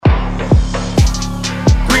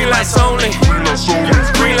lights only.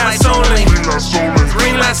 Green lights only.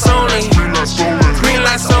 Green lights only. Green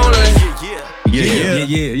lights only. Yeah,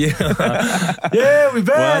 we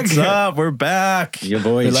back. What's up? We're back. Yeah,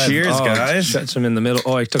 boys. Cheers, guys. Stretch them in the middle.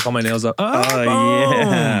 Oh, I took all my nails up.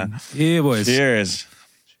 Yeah. Yeah, boys. Cheers.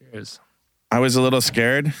 Cheers. I was a little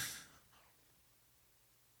scared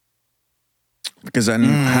because I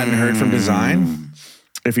hadn't heard from Design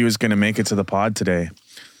if he was going to make it to the pod today.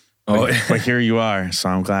 But here you are, so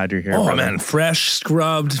I'm glad you're here. Oh, brother. man. Fresh,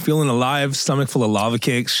 scrubbed, feeling alive, stomach full of lava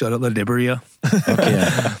cakes. Shout out to Liberia. Okay.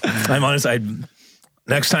 I'm honest.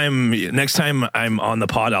 Next time I'm on the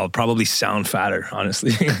pod, I'll probably sound fatter,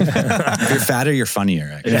 honestly. If you're fatter, you're funnier.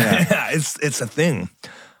 Actually. Yeah, it's a thing.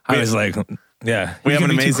 I was like, yeah. We have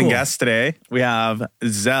an amazing guest today. We have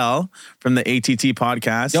Zell from the ATT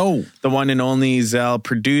podcast. Yo. The one and only Zell,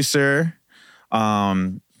 producer,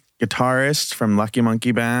 guitarist from Lucky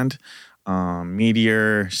Monkey Band,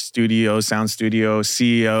 Meteor Sound Studio,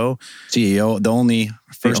 CEO, the only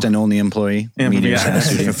first and only employee. Meteor Sound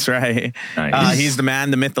Studio. That's right. Nice. He's the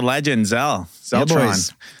man, the myth, the legend, Zell. Yeah, Zeltron.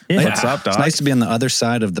 boys. Yeah. What's up, dog? It's nice to be on the other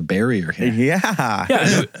side of the barrier here.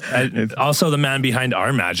 Yeah. Also the man behind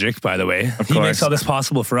our magic, by the way. He course. makes all this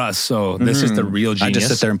possible for us. So this is the real genius. I just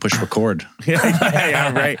sit there and push record.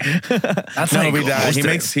 yeah, right. That's No,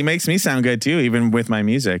 like he makes me sound good too, even with my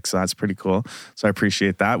music. So that's pretty cool. So I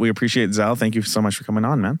appreciate that. We appreciate Zell. Thank you so much for coming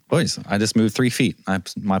on, man. Boys, I just moved 3 feet.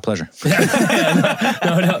 My pleasure.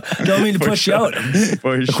 No, don't mean to push you out.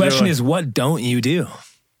 The question is, what don't you do?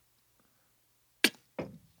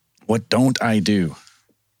 What don't I do?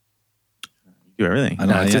 Do everything. I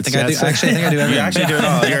don't know. I think I do everything. You actually do it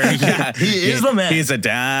all. He is the man. He's a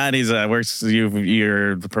dad. He's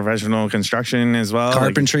you're the professional construction as well.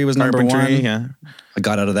 Carpentry was number one. Yeah. I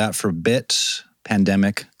got out of that for a bit.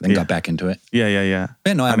 Pandemic, then got back into it. Yeah.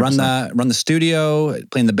 But no, I run the studio,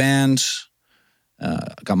 play in the band.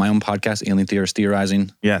 Got my own podcast, Alien Theorists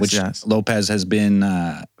Theorizing, which Lopez has been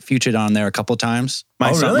featured on there a couple times.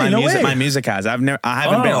 My music has. I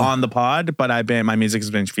haven't been on the pod, but my music has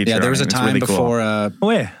been featured. Yeah, there was a time really before.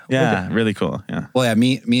 Cool. Really cool. Yeah. Well, yeah,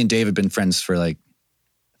 me and Dave have been friends for like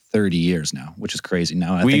 30 years now, which is crazy.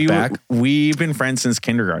 Now I think back, we've been friends since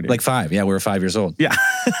kindergarten. Like 5. Yeah, we were 5 years old. Yeah.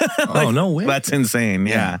 Oh, no way. That's insane.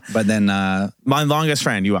 Yeah. But then my longest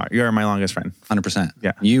friend, you're my longest friend. 100%.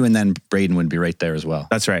 Yeah. You and then Braden would be right there as well.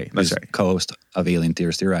 That's right. That's right. Co-host of Alien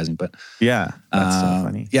Theorists Theorizing. But yeah, that's so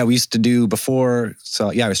funny. Yeah, we used to do before.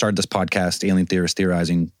 So yeah, I started this podcast, Alien Theorists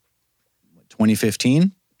Theorizing,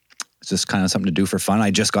 2015. It's just kind of something to do for fun.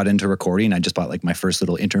 I just got into recording. I just bought like my first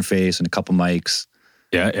little interface and a couple mics.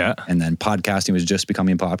 Yeah. And then podcasting was just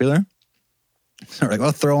becoming popular. So we're like,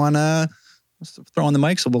 let's throw on the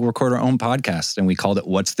mic so we'll record our own podcast. And we called it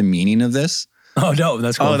What's the Meaning of This? Oh, no,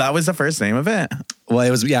 that's cool. Oh, that was the first name of it? Well,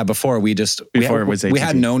 it was, before we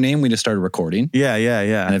had no name. We just started recording. Yeah.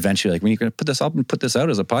 And eventually, like, when you're going to put this up and put this out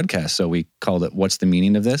as a podcast. So we called it What's the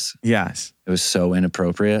Meaning of This? Yes. It was so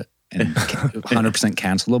inappropriate and 100%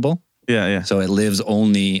 cancelable. Yeah. So it lives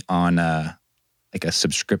only on like a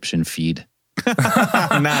subscription feed.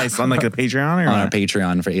 Nice. On like a Patreon? On our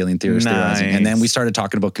Patreon for Alien Theorists Theorizing. And then we started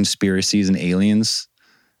talking about conspiracies and aliens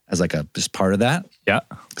as like just part of that. Yeah.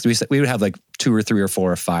 Because we would have like 2 or 3 or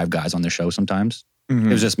 4 or 5 guys on the show sometimes. Mm-hmm.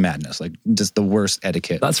 It was just madness, like just the worst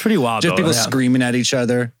etiquette. That's pretty wild. Just people screaming at each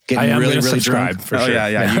other, getting really drunk. For sure.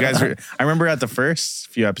 Yeah. You guys were, I remember at the first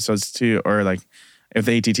few episodes too, or like if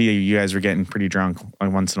the ATT, you guys were getting pretty drunk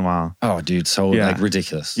like once in a while. Oh, dude. So like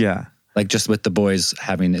ridiculous. Yeah. Like just with the boys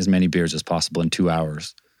having as many beers as possible in 2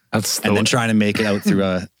 hours. Then trying to make it out through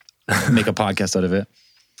make a podcast out of it.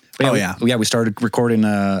 But we started recording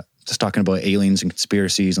just talking about aliens and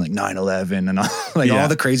conspiracies and like 9/11 and all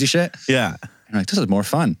the crazy shit. Yeah. And like, this is more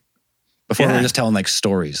fun. Before we were just telling like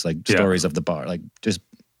stories, stories of the bar, like just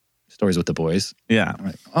stories with the boys. Yeah. I'm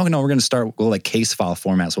like, oh no, we're going to go like case file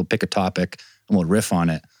format. So we'll pick a topic and we'll riff on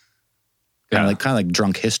it. Kind of like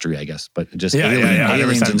drunk history, I guess, but just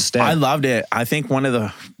aliens instead. I loved it. I think one of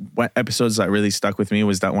the episodes that really stuck with me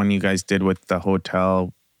was that one you guys did with the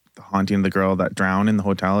hotel, the haunting of the girl that drowned in the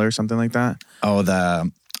hotel or something like that. Oh,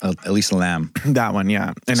 the Elisa Lam. That one,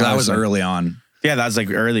 yeah. And so that was early on. Yeah, that was like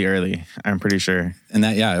early. I'm pretty sure. And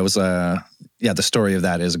that, it was the story of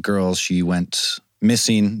that is a girl, she went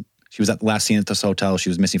missing. She was at the last scene at this hotel. She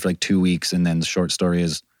was missing for like 2 weeks. And then the short story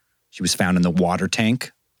is she was found in the water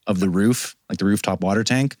tank of the roof, like the rooftop water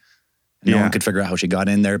tank. And no one could figure out how she got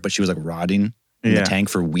in there, but she was like rotting in the tank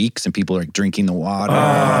for weeks and people are like drinking the water.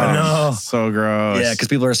 Oh, no. So gross. Yeah, because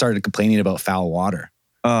people started complaining about foul water.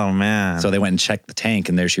 Oh, man. So they went and checked the tank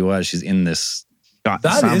and there she was. She's in this got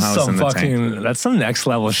That Sound is House some in the tank. fucking, that's some next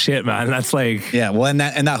level shit, man. That's like, Yeah, well, and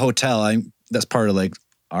that hotel, that's part of like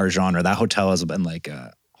our genre. That hotel has been like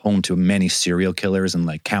home to many serial killers and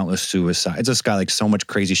like countless suicides. It's just got like so much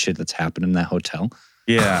crazy shit that's happened in that hotel.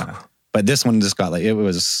 Yeah. But this one just got like it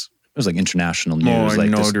was like international news. More Like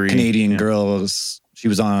this notary, Canadian yeah. girl she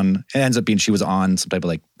was on. It ends up being she was on some type of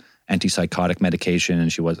like antipsychotic medication,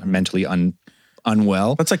 and she was mentally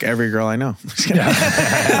unwell. That's like every girl I know.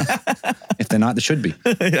 If they're not, they should be.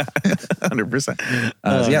 Yeah, 100%.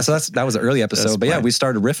 Yeah, so that was an early episode. That's But yeah, fine. we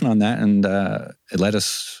started riffing on that, and it led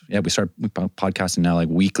us. Yeah, we started podcasting now like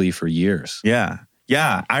weekly for years. Yeah.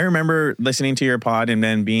 Yeah. I remember listening to your pod and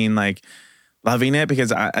then being like loving it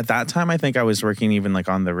because at that time, I think I was working even like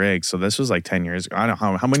on the rig. So this was like 10 years ago. I don't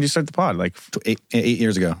know how when did you start the pod? Like 8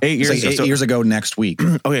 years ago. 8 years It's like ago. 8 years ago next week.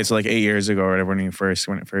 okay, so like 8 years ago or whatever when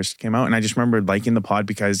it first came out. And I just remember liking the pod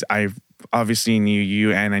because I obviously knew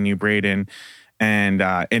you and I knew Braden. And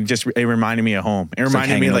it reminded me of home. It reminded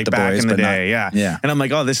me hanging like with the back boys, in the but not- day. Yeah. yeah. And I'm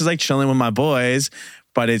like, oh, this is like chilling with my boys,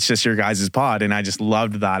 but it's just your guys' pod. And I just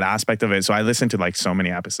loved that aspect of it. So I listened to like so many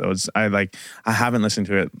episodes. I haven't listened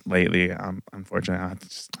to it lately. Unfortunately, I have to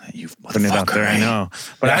just put it out there. I know.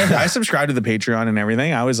 But I subscribed to the Patreon and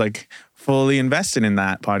everything. I was like fully invested in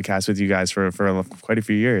that podcast with you guys for quite a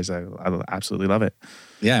few years. I absolutely love it.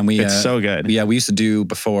 Yeah, and It's so good. Yeah, we used to do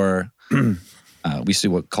before. We used to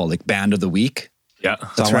do what called like Band of the Week. yeah.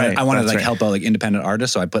 So I wanted to like right. help out like independent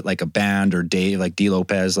artists. So I put like a band or Dave, like D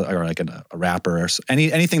Lopez, or like a rapper or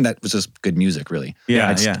anything that was just good music, really.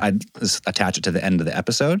 Yeah, I'd just attach it to the end of the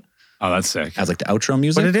episode Oh, that's sick. as like the outro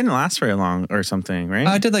music. But it didn't last very long or something, right?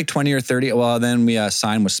 I did like 20 or 30. Well, then we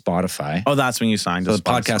signed with Spotify. Oh, that's when you signed. So to the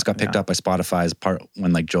podcast Spotify, got picked yeah. up by Spotify as part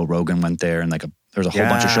when like Joe Rogan went there, and like there was a whole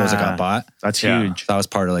bunch of shows that got bought. That's Yeah. huge. So I was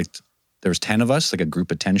part of like, there was 10 of us, like a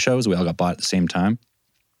group of 10 shows. We all got bought at the same time.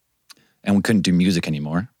 And we couldn't do music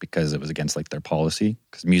anymore because it was against like their policy,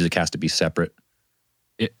 because music has to be separate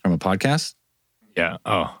from a podcast. Yeah.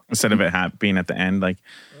 Oh, Instead of it being at the end, like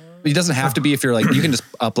It doesn't have to be if you're like, you can just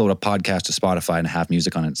upload a podcast to Spotify and have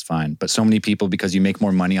music on it, it's fine. But so many people, because you make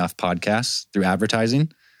more money off podcasts through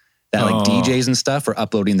advertising, that like DJs and stuff are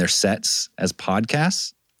uploading their sets as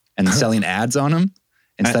podcasts and selling ads on them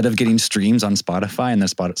instead of getting streams on Spotify,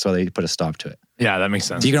 and so they put a stop to it. yeah, that makes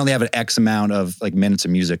sense. So you can only have an X amount of like minutes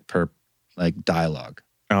of music per like dialogue.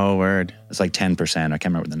 oh word. It's like 10%. I can't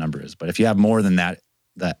remember what the number is. But if you have more than that,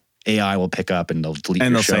 that AI will pick up and they'll delete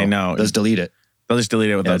And your they'll show. say no. They'll just delete it. They'll just delete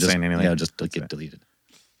it without just, saying anything. Yeah, just get deleted.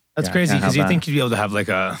 That's Yeah, crazy yeah, because how you think bad? you'd be able to have like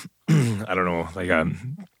a, I don't know, like a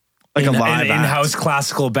Like a live act. in-house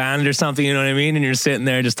classical band or something. You know what I mean? And you're sitting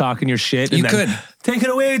there just talking your shit. You and then, could. Take it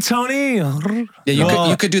away, Tony. Yeah,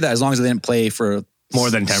 you could do that as long as they didn't play for More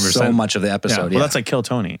than 10%. so much of the episode. Well, that's like Kill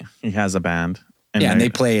Tony. He has a band. and they're- they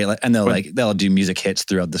play and they'll do music hits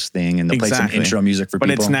throughout this thing, and they'll play Exactly. some intro music for But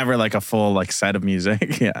people. it's never like a full like set of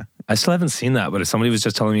music. Yeah. I still haven't seen that, but somebody was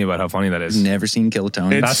just telling me about how funny that is. Never seen Kill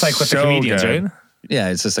Tony. It's That's like with the so comedians, good. right? Yeah,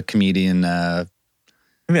 it's just a comedian.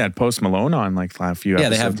 They had Post Malone on like a few Yeah,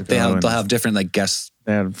 episodes they'll ago, have different like guests.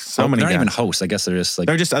 They have so many They're not even guests. hosts. I guess they're just like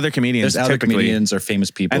They're just other comedians. there's other typically. comedians or famous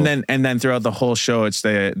people. And then throughout the whole show, it's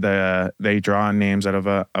they draw names out of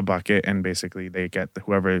a bucket, and basically they get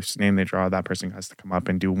whoever's name they draw, that person has to come up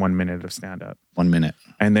and do 1 minute of stand up, 1 minute,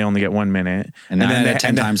 and they only get 1 minute. and 9 out of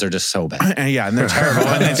 10 then- times they're just so bad. and yeah, and they're terrible.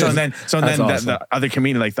 And then That's awesome. the other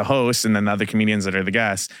comedian, like the host, and then the other comedians that are the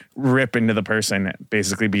guests, rip into the person,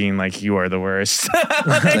 basically being like, "You are the worst,"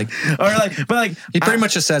 Like, but like he pretty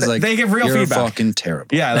much just says like, they give real "You're feedback. fucking terrible."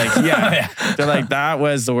 Yeah, like yeah. They're like, that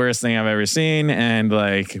was the worst thing I've ever seen, and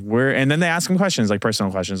like and then they ask them questions, like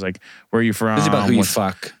personal questions, like where are you from? It's about who you What-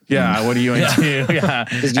 fuck. Yeah, what are you into? Yeah,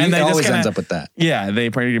 Because and it they just always kinda- ends up with that. Yeah, they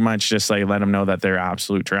pretty much just like let them know that they're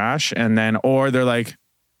absolute trash, and then or they're like,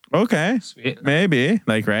 okay, Sweet. maybe,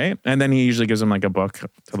 like right, and then he usually gives them like a book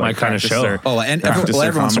to My like kinda practice show. their- Oh, and practice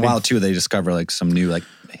every their once in a comedy. while too, they discover like some new like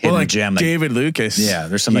hidden Well, like gem. Like, David Lucas. yeah,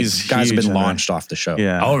 there's some like He's guys have huge been in it. launched off the show.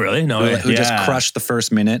 Yeah. Oh, really? No way. who just Yeah. crushed the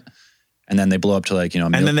first minute, and then they blow up to like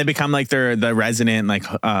And then they become like the resident like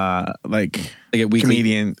they get weekly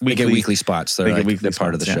comedian. They get weekly spots. They're They get like, weekly th're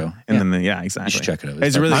part of the spots, show. And Yeah. then exactly. You should check it out.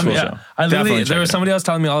 It's a really cool show. I literally, Definitely there was check it somebody else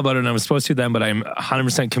telling me all about it, and I was supposed to then, but I'm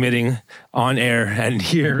 100% committing on air and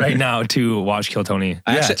here right now to watch Kill Tony.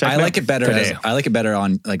 check I it like out it better. today. I like it better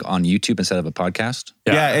on YouTube instead of a podcast.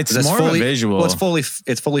 Yeah, it's 'Cause more fully, of a visual. Well,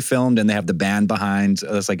 it's fully filmed, and they have the band behind.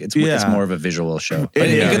 So it's like it's Yeah. more of a visual show. But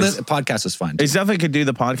It is. the podcast is fun. too. It's definitely could do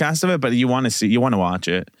the podcast of it, but you want to watch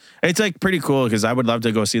it. It's like pretty cool because I would love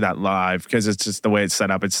to go see that live because it's just the way it's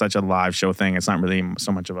set up. It's such a live show thing. It's not really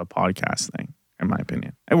so much of a podcast thing. in my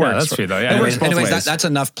opinion. It works. That's true though. Yeah, It works both Anyways, ways. that's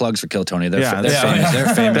enough plugs for Kill Tony. They're famous. They're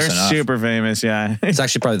They're famous enough. super famous. Yeah. It's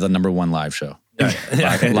actually probably the #1 live show.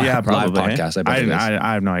 Live probably. Podcast. I bet it is.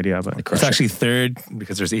 I have no idea, but It's actually third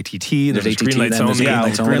because there's ATT, there's ATT, Green Lights then there's Only, Green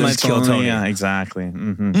Lights Only, Green Lights Kill Only. Tony. Yeah, exactly.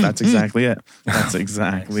 That's exactly it. That's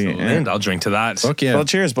exactly it. And I'll drink to that. Fuck yeah. Well,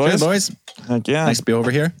 cheers, boys. Cheers, boys. Heck yeah. Nice to be over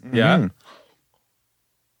here. Yeah.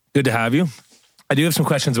 Good to have you. I do have some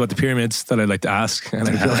questions about the pyramids that I'd like to ask. And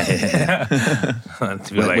I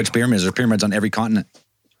feel like, Which pyramids? There are pyramids on every continent.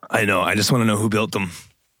 I know. I just want to know who built them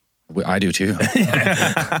I do too.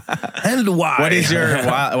 and why.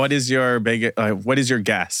 What is your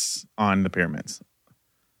guess on the pyramids?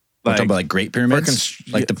 We're talking about like Great Pyramids,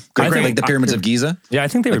 like the pyramids of Giza. Yeah, I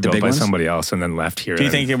think they were Like the built big by ones? somebody else and then left here. Do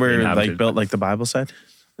you think they were inhabited. built like the Bible said?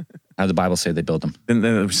 How did the Bible say they built them? Then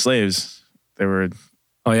the slaves, they were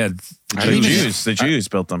Oh yeah, the Jews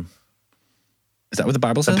built them. Is that what the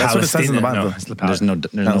Bible says? That's what it says in the Palestinian- Bible. no, it's the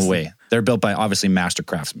There's no way. They're built by obviously master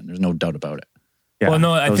craftsmen. There's no doubt about it. Yeah, well,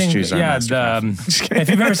 no, I those think Jews are master if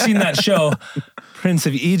you've ever seen that show, Prince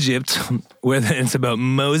of Egypt, where it's about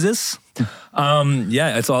Moses,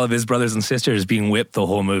 it's all of his brothers and sisters being whipped the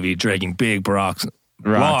whole movie, dragging big rocks.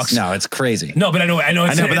 No, it's crazy. No, but I know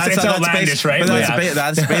it's outlandish, right?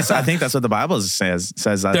 That's based. I think that's what the Bible says.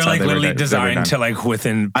 That's They're how like they were literally designed to like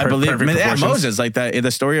within. I believe perfect proportions. Moses, like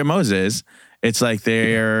the story of Moses. It's like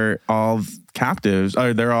they're all captives,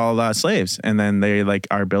 or they're all slaves, and then they like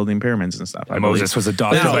are building pyramids and stuff. Moses was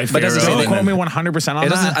adopted by but does it say Pharaoh. they- Quote me 100% on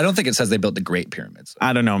that. I don't think it says they built the Great Pyramids.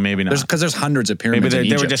 I don't know. Maybe not. Because there's hundreds of Maybe pyramids in they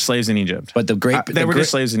Egypt. were just slaves in Egypt. But they were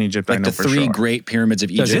just slaves in Egypt. I Like know the for three sure. great pyramids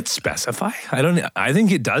of Egypt. Does it specify? I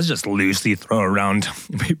think it does just loosely throw around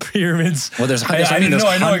pyramids. Well, there's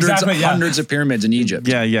hundreds of pyramids in Egypt.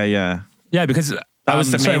 Yeah. Yeah, because That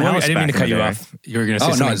was the main house I didn't mean to back cut in you the day. off. You were going to say Oh,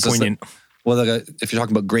 no, something it's just poignant. Well, if you're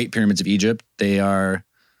talking about Great Pyramids of Egypt, they were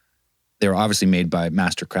obviously made by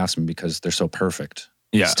master craftsmen because they're so perfect.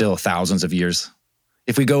 Yeah. Still thousands of years.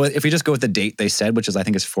 If we just go with the date they said, which is I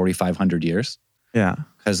think is 4,500 years, Yeah.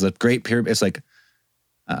 because the Great Pyramid, it's like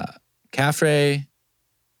Khafre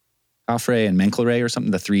and Menkaure or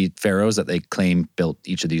something, the three pharaohs that they claim built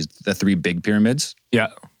each of these, the three big pyramids. Yeah.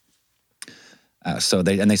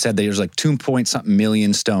 They said there's like 2-point-something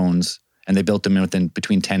million stones, and they built them within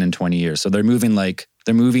between 10 and 20 years. So they're moving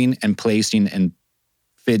and placing and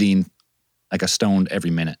fitting like a stone every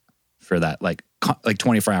minute for that, like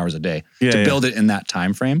 24 hours a day to build it in that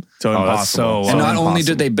time frame. So impossible. And not only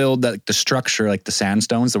did they build the structure, like the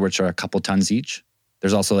sandstones, which are a couple tons each,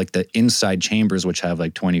 there's also like the inside chambers, which have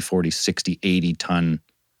like 20, 40, 60, 80 ton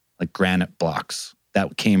like granite blocks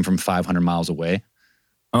that came from 500 miles away.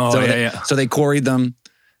 Oh, So they quarried them.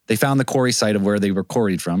 They found the quarry site of where they were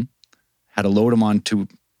quarried from, had to load them onto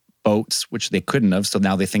boats, which they couldn't have. So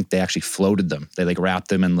now they think they actually floated them. They like wrapped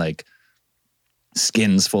them in like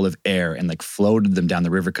skins full of air and like floated them down the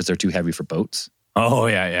river because they're too heavy for boats. Oh,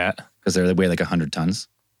 yeah. Because they weigh like 100 tons.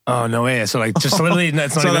 Oh, no way. So like just literally, it's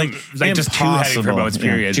not So, even, like, just too heavy for impossible. boats,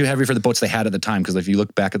 period. Too heavy for the boats they had at the time. Because if you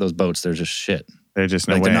look back at those boats, they're just shit. They're just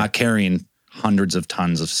no Like way. they're not carrying hundreds of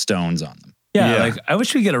tons of stones on them. Yeah, Yeah. like I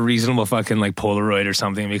wish we get a reasonable fucking like Polaroid or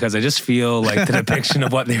something because I just feel like the depiction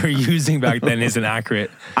of what they were using back then isn't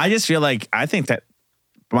accurate. I just feel like I think that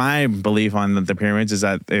my belief on the pyramids is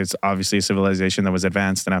that it's obviously a civilization that was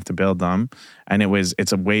advanced enough to build them, and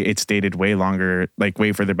it's dated way longer, like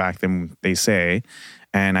way further back than they say.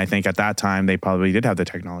 And I think at that time they probably did have the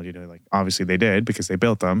technology to obviously they did because they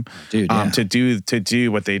built them, Dude, yeah. to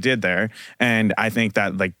do what they did there. And I think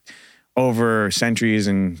that over centuries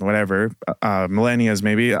and whatever, millennia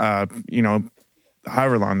maybe,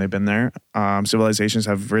 however long they've been there, civilizations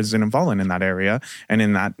have risen and fallen in that area.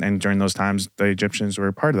 And during those times, the Egyptians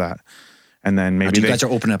were part of that. And then maybe You guys are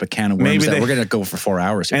opening up a can of worms that we're going to go for 4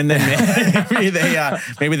 hours here. and then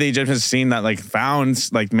maybe the Egyptians seen that found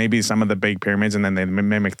maybe some of the big pyramids, and then they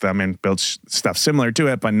mimicked them and built stuff similar to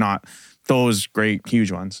it, but not those great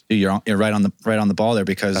huge ones. Dude, you're right on the ball there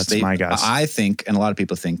because That's my guess. I think, and a lot of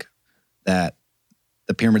people think, that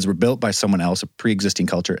the pyramids were built by someone else, a pre-existing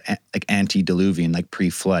culture, like antediluvian, like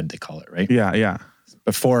pre-flood, they call it, right? Yeah.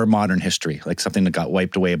 Before modern history, like something that got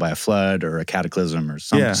wiped away by a flood or a cataclysm or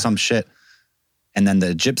some shit. And then the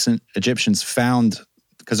Egyptians found,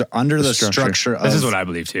 because they're under the structure of... This is what I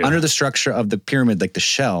believe too. Under the structure of the pyramid, like the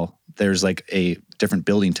shell, there's like a different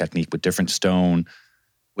building technique with different stone,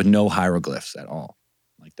 with no hieroglyphs at all.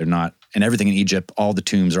 Like they're not... And everything in Egypt, all the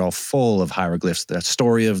tombs are all full of hieroglyphs. The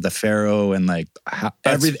story of the pharaoh and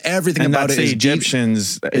everything And about that's it the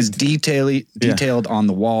Egyptians is detailed on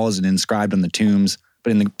the walls and inscribed on the tombs.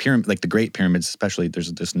 But in the pyramid, like the Great Pyramids especially,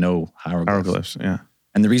 there's just no hieroglyphs. hieroglyphs. Yeah.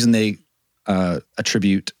 And the reason they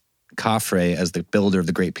attribute Khafre as the builder of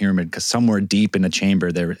the Great Pyramid because somewhere deep in a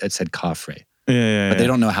chamber there it said Khafre. But they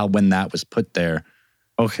don't know when that was put there.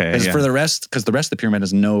 Okay. Because the rest of the pyramid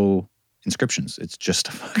has no inscriptions. It's just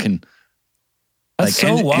a fucking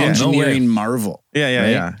engineering marvel.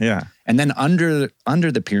 Yeah. And then under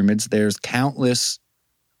the pyramids, there's countless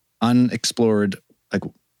unexplored like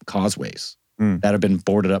causeways that have been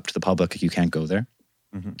boarded up to the public. You can't go there.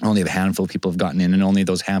 Only a handful of people have gotten in, and only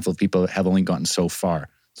those handful of people have only gotten so far.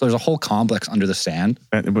 So there's a whole complex under the sand.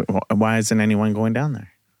 But why isn't anyone going down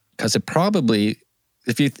there? Because it probably,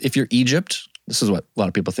 if you're Egypt, this is what a lot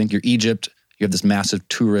of people think. You're Egypt. You have this massive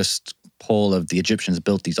tourist pull of the Egyptians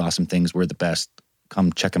built these awesome things. We're the best.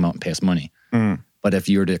 Come check them out and pay us money. But if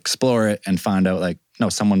you were to explore it and find out, like, no,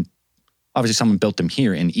 someone built them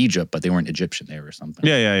here in Egypt, but they weren't Egyptian. They were something.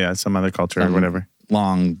 Yeah. Some other culture or whatever.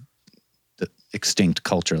 Long extinct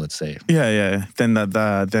culture, let's say. Yeah. Then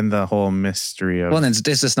the whole mystery of. Well, then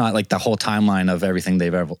this is not like the whole timeline of everything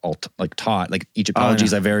they've ever like taught. Like Egyptology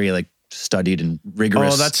is a very like studied and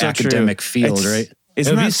rigorous academic field, right? It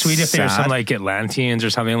would be sweet if there were some like Atlanteans or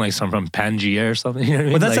something, like some from Pangea or something. You know what I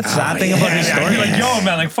mean? Well, that's like, the sad thing about this story. Like, yo,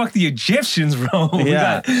 man, like, fuck the Egyptians, bro.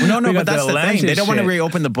 Yeah. But that's the thing. They don't want to shit.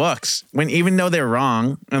 reopen the books. Even though they're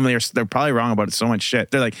wrong, and they're probably wrong about so much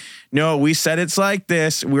shit. They're like, no, we said it's like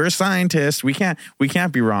this. We're scientists. We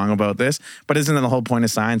can't be wrong about this. But isn't it the whole point of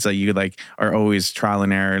science that you like are always trial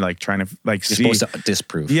and error, like trying to like You're see. supposed to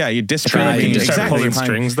disprove. Yeah, you disprove. You just start Exactly. pulling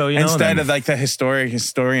strings, though, you know? Instead of like the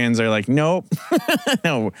historians are like, nope.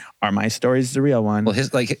 No, are my stories the real one? Well,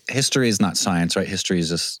 history is not science, right? History is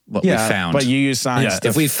just what we found. But you use science.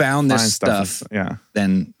 If we found this stuff,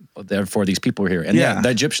 then therefore these people were here. And the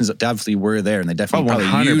Egyptians definitely were there, and they definitely probably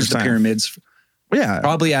 100%. used the pyramids.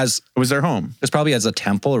 Probably as it was their home. It was probably as a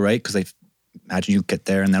temple, right? Because they imagine you get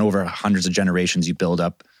there, and then over hundreds of generations, you build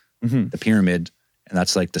up the pyramid, and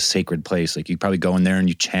that's like the sacred place. Like you probably go in there and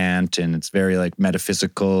you chant, and it's very like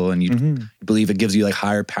metaphysical, and you believe it gives you like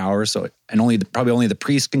higher power. So and probably only the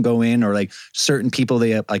priest can go in, or like certain people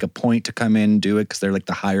they like appoint to come in and do it because they're like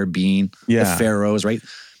the higher being, the pharaohs, right?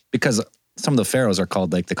 Because some of the pharaohs are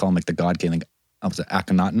called like they call them like the god king, like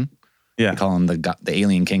Akhenaten. Yeah, they call him the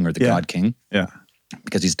alien king or the god king. Yeah.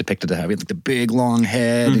 Because he's depicted to have like the big long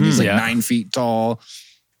head and he's like 9 feet tall.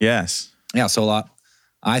 Yes. Yeah. So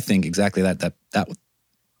I think exactly that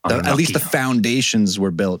at least the foundations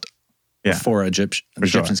were built before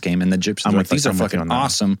Egyptians came, and the Egyptians were like, these are fucking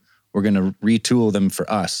awesome. We're going to retool them for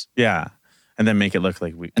us. Yeah. And then make it look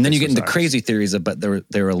like we. And then you get into crazy theories of, but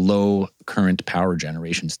they're a low current power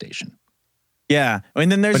generation station. Yeah. And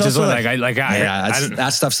then there's also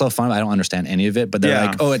that stuff's so fun. I don't understand any of it, but they're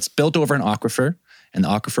like, oh, it's built over an aquifer, and the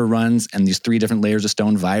aquifer runs, and these 3 different layers of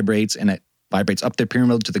stone vibrates, and it vibrates up the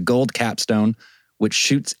pyramid to the gold capstone, which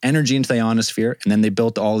shoots energy into the ionosphere. And then they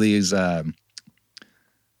built all these, you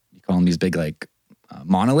call them these big like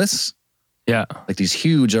monoliths. Yeah. Like these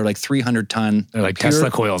huge, they're like 300-ton. They're like Tesla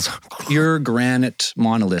coils. Pure granite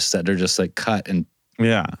monoliths that are just like cut and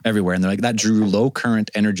everywhere. And they're like, that drew low current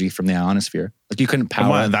energy from the ionosphere. Like you couldn't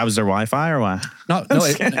power. That was their Wi-Fi or what? No.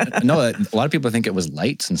 A lot of people think it was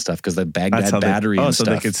lights and stuff because the Baghdad battery and stuff.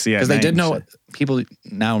 So they could see it. Because they did know, people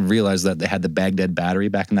now realize that they had the Baghdad battery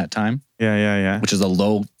back in that time. Yeah. Which is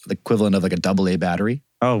the equivalent of like a AA battery.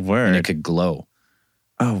 Oh, word. And it could glow.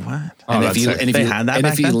 Oh, what? And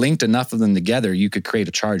if you linked enough of them together, you could create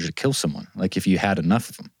a charge to kill someone. Like if you had enough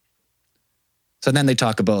of them. So then they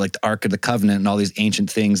talk about like the Ark of the Covenant and all these ancient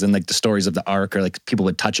things, and like the stories of the Ark, or like people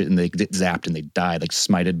would touch it and they get zapped and they died, like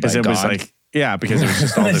smited by God. It was like, because it was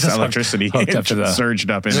just all this electricity surged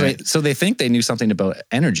up in it. So they think they knew something about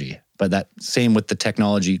energy, but that same with the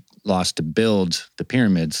technology lost to build the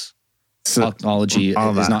pyramids. Technology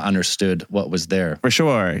is not understood what was there. For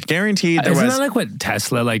sure. Guaranteed there Isn't was. that like what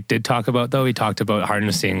Tesla like did talk about though? He talked about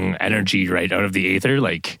harnessing energy right out of the aether,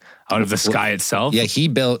 like out of the sky itself. Yeah, he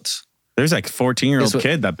built... There's like a 14-year-old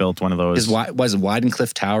kid that built one of those. Was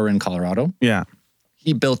Weidencliff Tower in Colorado? Yeah.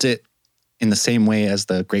 He built it in the same way as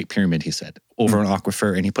the Great Pyramid, he said, over an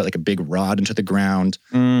aquifer, and he put like a big rod into the ground,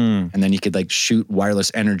 and then you could like shoot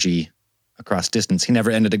wireless energy across distance. He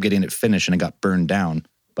never ended up getting it finished, and it got burned down.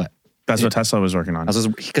 But that's what Tesla was working on.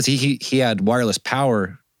 Because he had wireless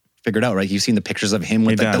power figured out, right? You've seen the pictures of him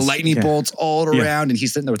with like the lightning bolts all around, and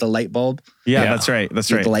he's sitting there with a light bulb. Yeah, that's right.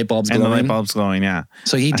 That's right. The light bulb's glowing. And the light bulb's glowing, yeah.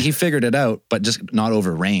 So he figured it out, but just not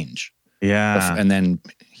over range. Yeah. And then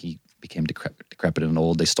he became decrepit and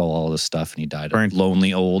old. They stole all this stuff, and he died a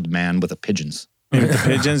lonely old man with the pigeons. With the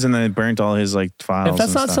pigeons, and then they burnt all his like files. If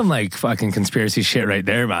that's not some like fucking conspiracy shit right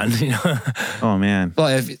there, man. You know? Oh man. Well,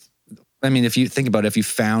 if you think about it, if you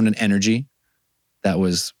found an energy that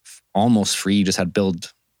was almost free. You just had to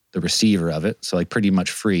build the receiver of it. So like pretty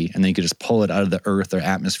much free. And then you could just pull it out of the earth or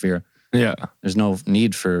atmosphere. Yeah. There's no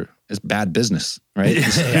need for, it's bad business, right?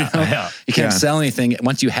 Yeah. You can't sell anything.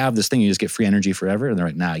 Once you have this thing, you just get free energy forever. And they're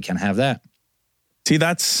like, nah, you can't have that. See,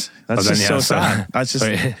 that's just so sad. That's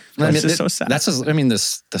just so sad. That's just, I mean,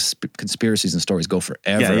 the conspiracies and stories go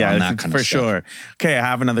forever on that kind of for stuff. sure. Okay, I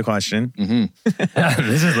have another question.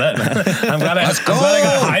 This is lit. I'm glad I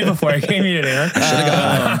got high before I came here today.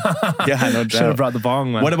 Yeah, no doubt. Should have brought the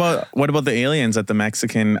bong, man. What about the aliens that the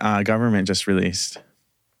Mexican government just released?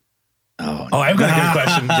 Oh, I've got a good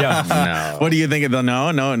question. Yeah. No. What do you think of the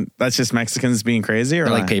no? That's just Mexicans being crazy, or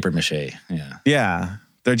They're like paper mache. Yeah. Yeah,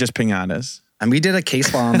 they're just pinatas. And we did a case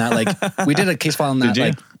file on that. Did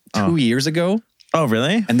you? 2 years ago. Oh,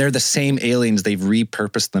 really? And they're the same aliens. They've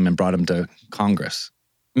repurposed them and brought them to Congress.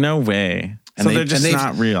 No way. So they're just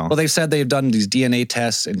not real. Well, they've said they've done these DNA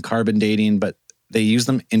tests and carbon dating, but they use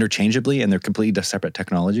them interchangeably and they're completely separate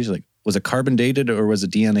technologies. Like, was it carbon dated or was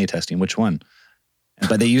it DNA testing? Which one?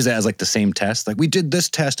 But they use it as like the same test. Like, we did this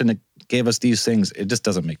test and it gave us these things. It just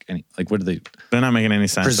doesn't make any, like, what do they? They're not making any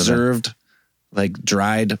sense. Preserved, like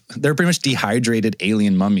dried. They're pretty much dehydrated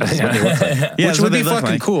alien mummies. Is what they look like. Yeah, which would be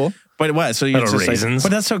fucking cool. But what? So you're just raisins. like,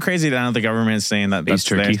 but that's so crazy that now the government is saying that that's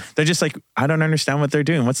turkey. they're just like, I don't understand what they're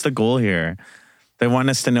doing. What's the goal here? They want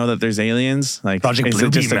us to know that there's aliens. Like, Project is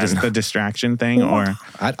it just Bluebeam, a distraction thing, or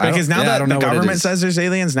because now that the government says there's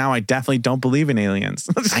aliens, now I definitely don't believe in aliens.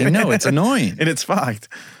 I know, it's annoying. And it's fucked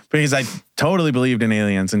because I totally believed in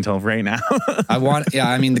aliens until right now.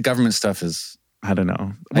 I mean, the government stuff is. I don't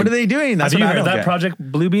know. What are they doing? That's Have you what I heard don't that get. Project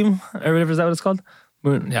Bluebeam or whatever, is that what it's called?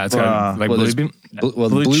 Yeah, it's got like Bluebeam. Well,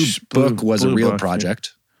 the Blue Book was a real Book,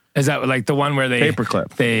 project. Is that like the one where they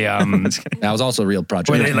Paperclip? They That was also a real project.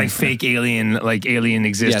 where they like fake alien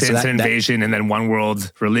existence that- and invasion, and then one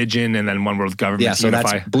world religion, and then one world government. Yeah, to so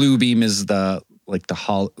unify. that's Blue Beam is they're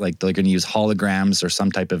going to use holograms or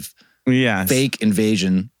some type of fake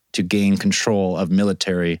invasion to gain control of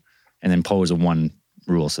military and impose a one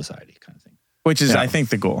rule society kind of thing. Which is, I think,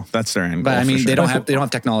 the goal. That's their end goal. But I mean, for they sure. don't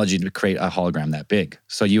have technology to create a hologram that big.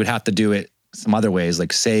 So you would have to do it some other ways,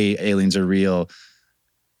 like say aliens are real,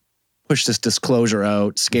 push this disclosure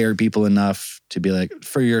out, scare people enough to be like,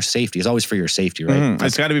 for your safety. It's always for your safety, right?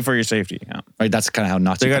 It's got to be for your safety. Yeah. Right. That's kind of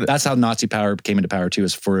how that's how Nazi power came into power too,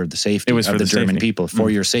 is for the safety of the German people.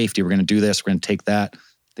 For your safety, we're going to do this. We're going to take that.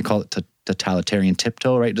 They call it totalitarian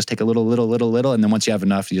tiptoe, right? Just take a little, and then once you have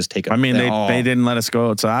enough, you just take it. I mean, they didn't let us go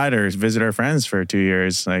outside or visit our friends for 2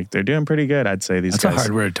 years. Like, they're doing pretty good, I'd say. These That's guys. a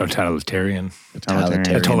hard word, totalitarian.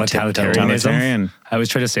 Totalitarian. I always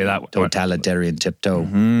try to say that. Totalitarian tiptoe.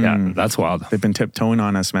 Yeah, that's wild. They've been tiptoeing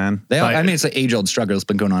on us, man. I mean, it's an age-old struggle. It's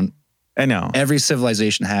been going on. I know. Every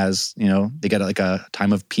civilization has, they got like a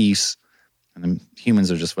time of peace. And then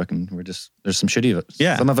humans are just there's some shitty of it.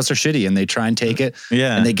 Yeah. Some of us are shitty and they try and take it.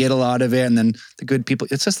 Yeah. And they get a lot of it. And then the good people,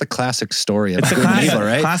 it's just the classic story of good and evil,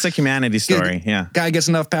 right? Classic humanity story. Yeah. Guy gets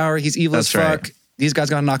enough power. He's evil as fuck. Right. These guys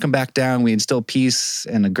got to knock him back down. We instill peace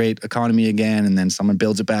and a great economy again. And then someone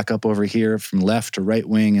builds it back up over here from left to right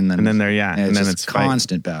wing. And then and then it's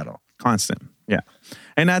constant battle. Constant. Yeah.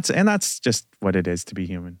 And that's just what it is to be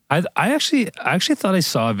human. I actually thought I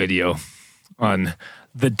saw a video on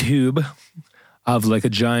the tube of like a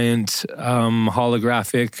giant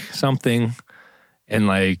holographic something in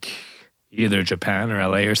like either Japan or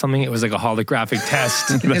LA or something. It was like a holographic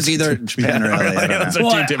test. It's either Japan or LA.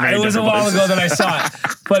 It was a while ago that I saw it,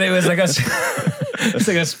 but it was like it's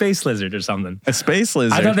like a space lizard or something. A space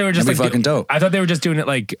lizard. I thought they were just That'd be fucking dope. I thought they were just doing it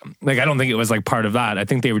like I don't think it was like part of that. I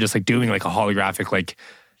think they were just like doing like a holographic like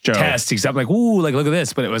test, except like, ooh, like look at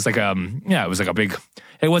this. But it was like it was like a big.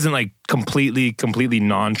 It wasn't like completely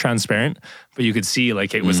non-transparent, but you could see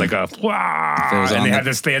like it was like a wow, and they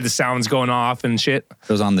had the sounds going off and shit. If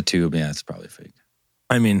it was on the tube, yeah, it's probably fake.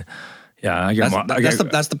 I mean, yeah,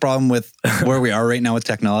 that's the problem with where we are right now with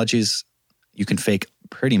technologies. You can fake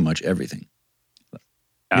pretty much everything.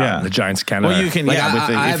 The Giants Canada. Well, you can. Like,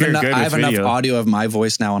 I have enough audio of my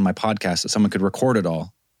voice now on my podcast that someone could record it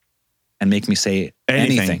all and make me say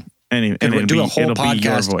anything. And do a whole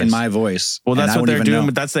podcast in my voice. Well, that's what they're doing.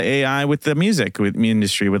 But that's the AI with the music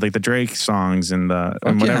industry, with like the Drake songs and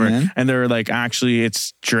whatever. Yeah, and they're like, actually,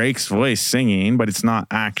 it's Drake's voice singing, but it's not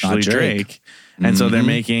actually Drake. And so they're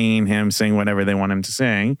making him sing whatever they want him to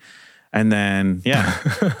sing. And then,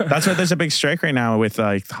 that's why there's a big strike right now with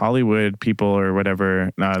like Hollywood people or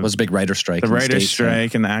whatever. It was a big writer strike. The writer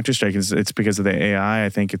strike and the actor strike it's because of the AI. I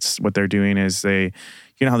think it's what they're doing is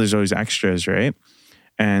how there's always extras, right?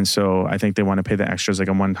 And so I think they want to pay the extras like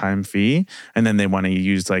a one-time fee, and then they want to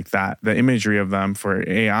use like the imagery of them for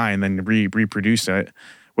AI, and then reproduce it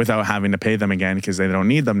without having to pay them again because they don't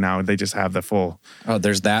need them now. They just have the full. Oh,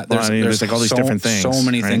 there's that. There's like all these different things. So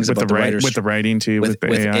many things with about the writers. With the writing too. With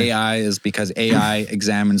the AI. AI is because AI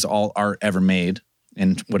examines all art ever made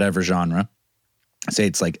in whatever genre. Say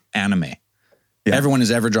it's like anime. Yeah. Everyone has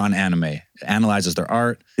ever drawn anime. It analyzes their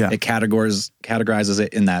art. Yeah. It categorizes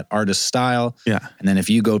it in that artist style. Yeah. And then if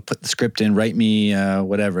you go put the script in, write me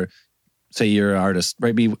whatever. Say you're an artist.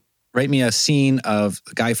 Write me a scene of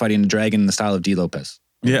a guy fighting a dragon in the style of D. Lopez.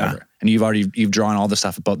 Yeah. And you've drawn all the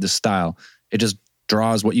stuff about this style. It just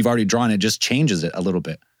draws what you've already drawn. It just changes it a little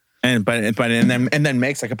bit. And then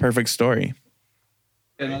makes like a perfect story.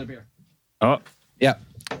 Get another beer. Oh. Yeah.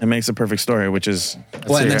 It makes a perfect story, which is...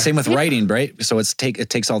 Well, and then same with writing, right? So it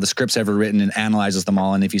takes all the scripts ever written and analyzes them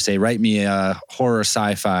all. And if you say, write me a horror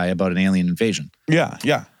sci-fi about an alien invasion. Yeah,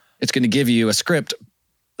 yeah. It's going to give you a script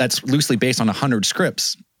that's loosely based on 100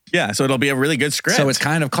 scripts. Yeah, so it'll be a really good script. So it's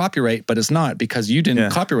kind of copyright, but it's not because you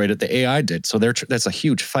didn't copyright it. The AI did. So that's a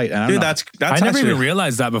huge fight. And I never even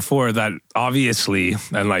realized that before, that obviously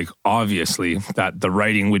that the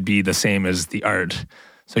writing would be the same as the art.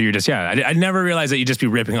 So you're just, I never realized that you'd just be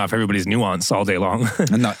ripping off everybody's nuance all day long.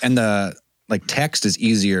 and the text is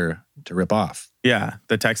easier to rip off. Yeah,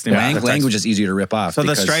 the texting. Language is easier to rip off. So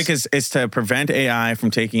the strike is to prevent AI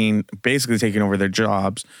from basically taking over their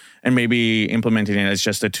jobs and maybe implementing it as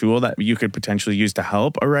just a tool that you could potentially use to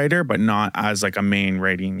help a writer, but not as like a main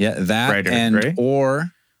writing writer, right? Or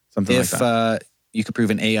something if like that. You could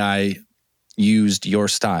prove an AI used your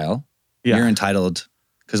style, you're entitled...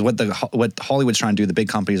 Because what Hollywood's trying to do, the big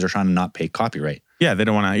companies are trying to not pay copyright. Yeah, they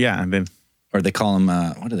don't want to, or they call them,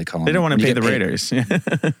 what do they call them? They don't want to pay the writers. I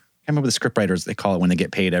can't remember the scriptwriters, they call it when they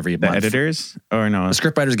get paid every month. The editors? Or no? The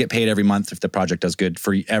scriptwriters get paid every month if the project does good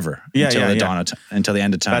forever. Until the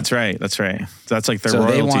end of time. That's right. So that's like their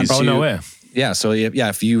royalties. No way. Yeah, so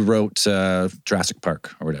if you wrote Jurassic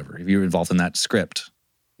Park or whatever, if you were involved in that script,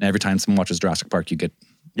 and every time someone watches Jurassic Park, you get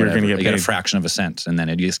a fraction of a cent, and then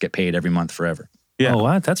you just get paid every month forever. Yeah. Oh,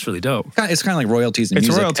 what? That's really dope. It's kind of like royalties in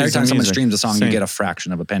music. Every time someone streams a song, you get a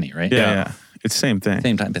fraction of a penny, right? Yeah. It's the same thing.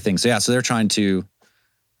 Same type of thing. So so they're trying to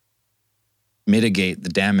mitigate the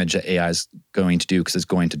damage that AI is going to do because it's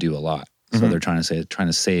going to do a lot. So they're trying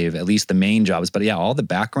to save at least the main jobs. But all the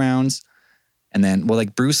backgrounds. And then,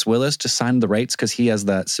 like Bruce Willis just signed the rights because he has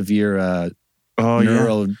that severe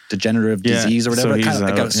neurodegenerative disease or whatever. So kind of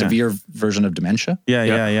like a severe version of dementia.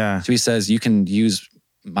 Yeah. So he says, you can use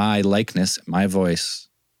my likeness, my voice.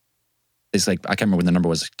 It's like, I can't remember what the number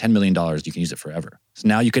was, $10 million. You can use it forever. So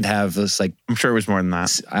now you could have this like... I'm sure it was more than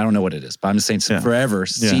that. I don't know what it is, but I'm just saying forever.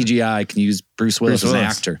 CGI can use Bruce Willis as an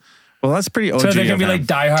actor. Well, that's pretty OG. So they're going to be like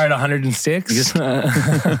Die Hard 106?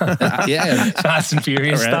 Fast and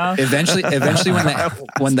Furious style? Eventually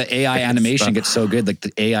when the AI animation gets so good, like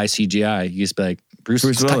the AI CGI, you just be like, Bruce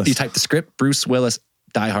Willis. You type the script, Bruce Willis,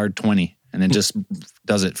 Die Hard 20. And it just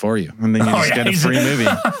does it for you. And then you just get a free movie.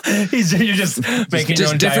 You're just making your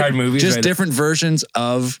own Die Hard movies. Just different versions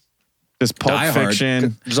of just Pulp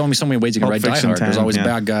Fiction. There's only so many ways you can write Die Hard. There's always a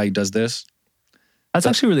bad guy who does this. That's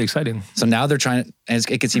actually really exciting. So now they're trying, and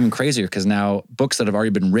it gets even crazier because now books that have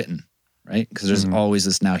already been written, right? Because there's always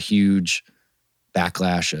this now huge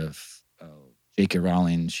backlash of J.K.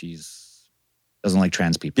 Rowling, doesn't like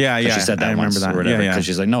trans people. Yeah. She said that I remember that. Or whatever, because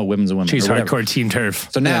she's like, no, women's a woman. She's hardcore Team Turf.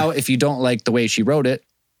 So now if you don't like the way she wrote it,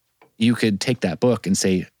 you could take that book and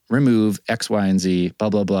say, remove X, Y, and Z, blah,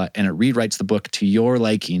 blah, blah. And it rewrites the book to your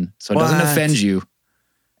liking. So it doesn't offend you.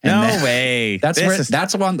 And way. That's where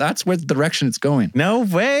the direction it's going. No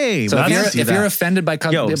way. So if you're offended by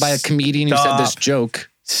a comedian who said this joke,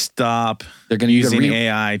 stop. They're going to use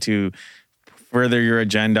AI to further your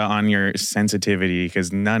agenda on your sensitivity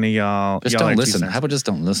because none of y'all just don't listen. How about just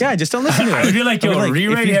don't listen? Yeah, just don't listen to it. I feel like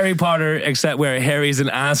rewrite Harry Potter except where Harry's an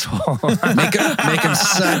asshole. make him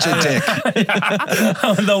such a dick.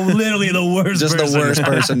 Literally the worst. Just the worst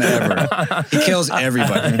person ever. He kills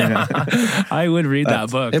everybody. I would read that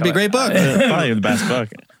book. It'd be a great book. Probably the best book.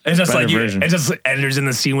 It's just like it just enters in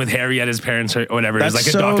the scene with Harry at his parents or whatever. It's like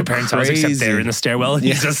a doctor parents' house, except they're in the stairwell. And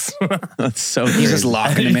he's just that's so. He's just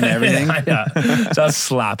locking him in everything. Just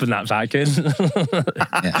slapping that fat kid.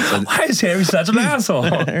 Why is Harry such an asshole?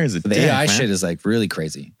 The AI shit is like really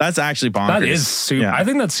crazy. That's actually bonkers. That is super. I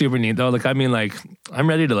think that's super neat though. Like I mean, like I'm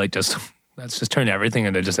ready to like let's just turn everything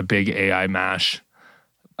into just a big AI mash.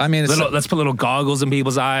 I mean, let's put little goggles in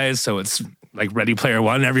people's eyes so it's like Ready Player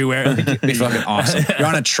One everywhere. It'd be fucking awesome. You're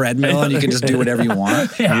on a treadmill and you can just do whatever you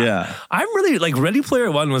want. Yeah. I'm really like Ready Player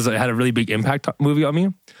One had a really big impact movie on me.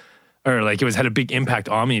 Or like had a big impact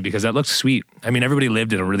on me because that looked sweet. I mean, everybody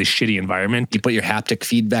lived in a really shitty environment. You put your haptic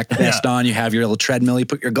feedback vest on, you have your little treadmill, you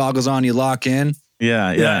put your goggles on, you lock in.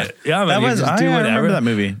 Yeah, yeah. Man, That you was, just do I whatever. remember that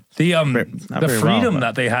movie. The Not the very freedom well,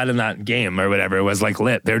 that they had in that game or whatever was like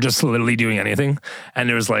lit. They're just literally doing anything. And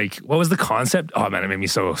there was like, what was the concept? Oh man, it made me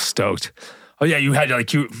so stoked. Oh yeah, you had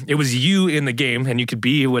like it was you in the game and you could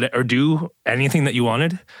be or do anything that you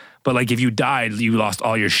wanted. But like if you died, you lost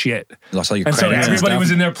all your shit. You lost all your And so credits and everybody stuff.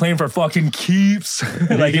 was in there playing for fucking keeps.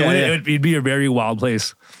 Like it'd be a very wild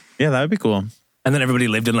place. Yeah, that would be cool. And then everybody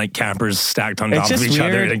lived in like campers stacked on It's top of just each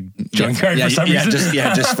other weird. in a junkyard for some reason.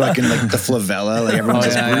 just fucking like the favela. Like everyone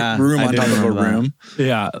just room I on do top of a remember that. room.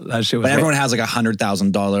 Yeah, that shit was. But everyone has like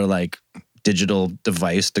 $100,000 like digital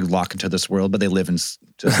device to lock into this world, but they live in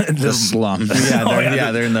the slums.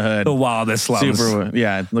 Yeah, they're in the hood. the wildest slums. Super.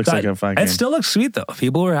 Yeah, it looks like a fucking It still looks sweet though.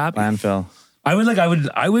 People were happy. landfill.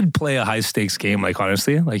 I would play a high stakes game, like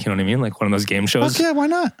honestly, like you know what I mean, like one of those game shows. Fuck yeah, why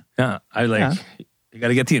not? Yeah, you got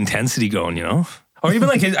to get the intensity going, you know, or even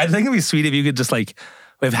like I think it'd be sweet if you could just like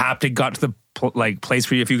if haptic got to the place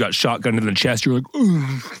where if you got shotgunned in the chest, you're like,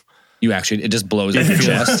 ooh. You actually, it just blows up your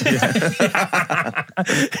chest.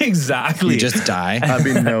 Exactly. You just die. That'd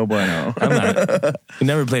be no bueno. I'm not. You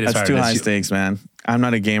never played as That's hard too as high you- stakes, man. I'm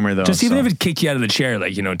not a gamer though. Just even so- if it kicked you out of the chair,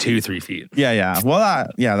 like 2-3 feet. Yeah. Well,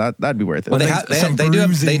 that'd be worth it. Well, some they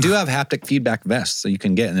bruising. do have haptic feedback vests, so you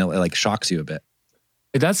can get, and it like shocks you a bit.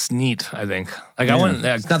 That's neat. I think. Like I want.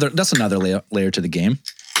 That's another layer to the game.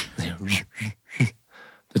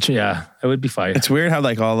 Yeah, it would be fire. It's weird how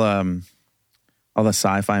like all the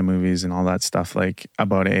sci-fi movies and all that stuff like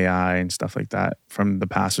about AI and stuff like that from the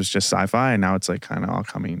past was just sci-fi, and now it's like kind of all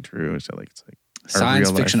coming true. So like it's like our Science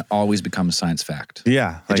real fiction life. always becomes science fact.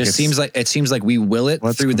 Yeah, It just it's- seems like we will it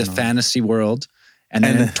What's through the going on? fantasy world, and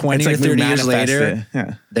then 20 it's or like we 30 years manifest later, it.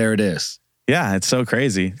 Yeah. there it is. Yeah, it's so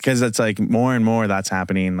crazy because it's like more and more that's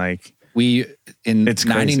happening. Like In It's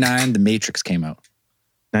crazy. 99, The Matrix came out,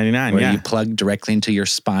 99. where Yeah, you plug directly into your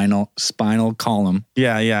spinal column,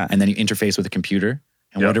 yeah. and then you interface with a computer.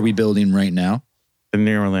 And Yep. what are we building right now? The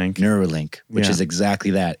Neuralink. Neuralink, which Yeah. is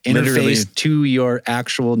exactly that. Literally. Interface to your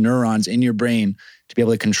actual neurons in your brain to be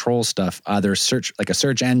able to control stuff, either like a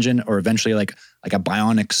search engine or eventually like a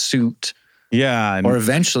bionic suit, Yeah, and or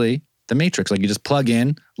eventually the Matrix. Like you just plug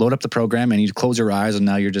in, load up the program, and you close your eyes, and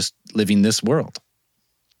now you're just living this world.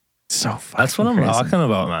 so fucking That's what I'm crazy. talking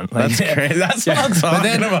about, man. Like, That's crazy. That's what I'm But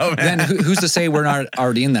talking about, man. then who's to say we're not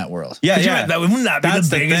already in that world? Yeah, Could you yeah. imagine- wouldn't that be That's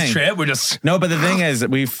the the biggest thing. trip? We're just. No, but the thing is,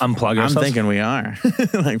 we've Unplug I'm ourselves? thinking we are.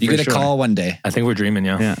 Like, You for get a sure. call one day. I think we're dreaming,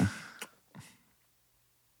 yeah. Yeah.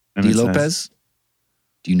 And D. it says, Lopez,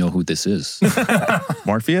 do you know who this is?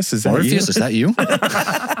 Morpheus, is that Morpheus, is that you?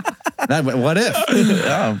 What if? you?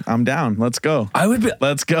 Oh, I'm down. Let's go. I would be.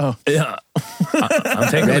 Let's go. Yeah. I'm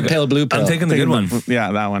taking Red the, pill, blue pill. I'm taking the good one.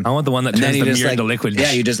 Yeah, that one. I want the one that And then turns you the just mirror like, into liquid.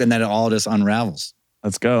 yeah, and then it all just unravels.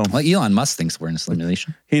 Let's go. Well, Elon Musk thinks we're in a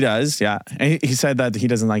simulation. He does, yeah. And he said that he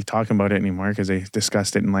doesn't like talking about it anymore because they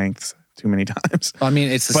discussed it in length too many times. I mean,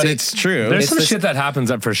 it's the But same. it's true. There's it's some the- shit that happens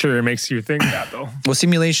that for sure makes you think that though. Well,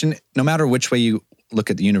 simulation, no matter which way you look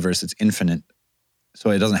at the universe, it's infinite. So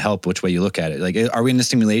it doesn't help which way you look at it. Like, are we in a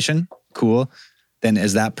simulation? Cool. Then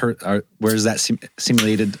is that where is that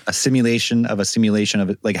simulated a simulation of a simulation of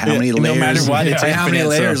it? Like how many layers? No matter what, it's how many infinite, so-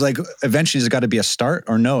 layers? Like eventually, there's got to be a start,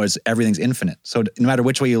 or no? Is everything's infinite? So no matter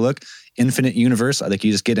which way you look, infinite universe. Like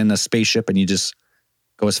you just get in a spaceship and you just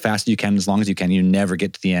go as fast as you can, as long as you can. You never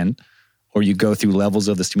get to the end, or you go through levels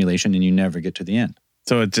of the simulation and you never get to the end.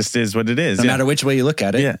 So it just is what it is. No yeah. matter which way you look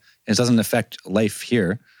at it, Yeah. it doesn't affect life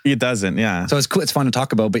here. It doesn't, yeah. So it's cool. It's fun to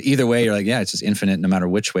talk about, but either way, you're like, yeah, it's just infinite. No matter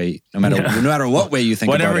which way, no matter what way you think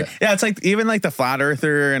Whatever. about it. Yeah, it's like even like the flat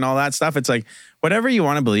earther and all that stuff. It's like whatever you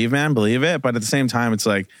want to believe, man, believe it. But at the same time, it's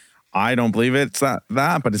like I don't believe it. It's not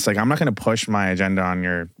that, but it's like I'm not going to push my agenda on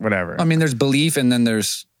your whatever I mean, there's belief, and then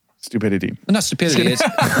there's stupidity. not stupidity. It's,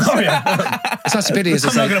 Oh yeah. it's not stupidity. It's I'm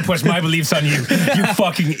just not like gonna push my beliefs on you. You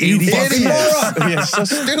fucking idiot. Yeah, so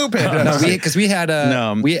stupid. no, because we had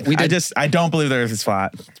we did I don't believe the Earth is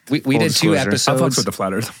flat. we full did two disclosure. I episodes. fucks with the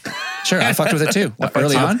flat Earth. Sure, I fucked with it too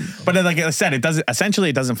early on. But like I said, it doesn't. Essentially,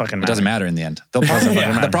 it doesn't fucking It matter. doesn't matter in the end. The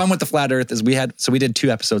problem with the flat Earth is we did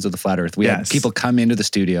 2 episodes of the flat Earth. We had Yes. people come into the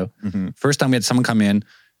studio. First time we had someone come in.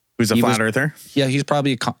 Who's a He flat was- earther? Yeah, he's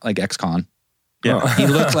probably like ex-con. Yeah. He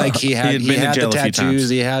looked like he had He had been to the jail a few tattoos. times.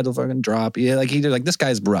 He had the fucking drop. He like this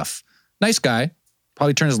guy's rough. Nice guy.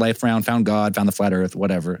 Probably turned his life around. Found God. Found the flat Earth.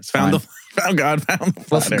 Whatever. It's Found fine. God. Found the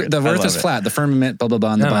Well, flat Earth. the I Earth love is it. flat. The firmament. Blah blah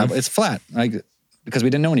blah. In the Yeah, man. Bible, it's flat. Like because we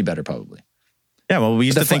didn't know any better, probably. Yeah, well, we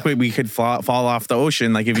used The to think we could fall off the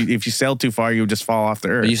ocean. Like if you sailed too far, you would just fall off the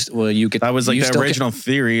Earth. You could. That was like you the still original can-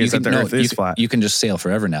 theory you is that can- the no, Earth is you, flat. You can just sail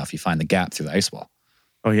forever now if you find the gap through the ice wall.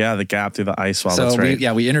 Oh yeah, the gap through the ice wall. So That's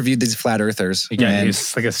right. we interviewed these flat earthers. Yeah, and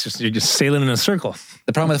it's like you're just sailing in a circle.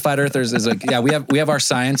 the problem with flat earthers is like, we have our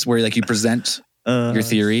science where like you present your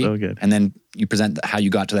theory, so good. and then you present how you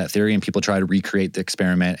got to that theory, and people try to recreate the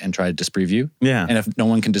experiment and try to disprove you. Yeah. And if no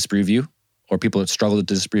one can disprove you, or people struggle to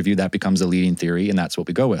disprove you, that becomes the leading theory, and that's what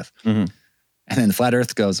we go with. Mm-hmm. And then the flat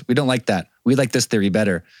Earth goes, we don't like that. We like this theory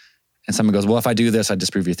better. And someone goes, well, if I do this, I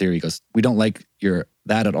disprove your theory. He goes, we don't like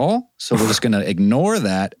that at all. So we're just going to ignore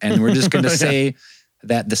that. And we're just going to say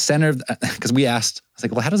that the center of, because we asked, I was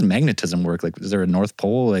like, well, how does magnetism work? Like, is there a North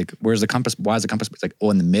Pole? Like, where's the compass? Why is the compass? It's like,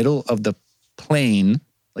 in the middle of the plane,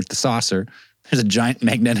 like the saucer, there's a giant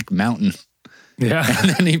magnetic mountain. Yeah. And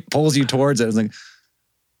then he pulls you towards it. I was like,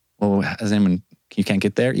 well, you can't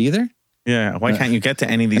get there either? Yeah. Why can't you get to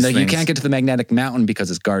any of these And things? you can't get to the magnetic mountain because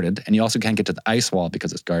it's guarded. And you also can't get to the ice wall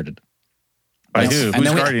because it's guarded. By who? And Who's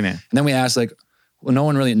then guarding it? And then we asked, like, well, no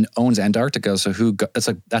one really owns Antarctica, so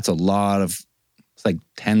that's a lot of, it's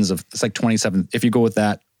like 27, if you go with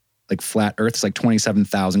that, like flat Earth, it's like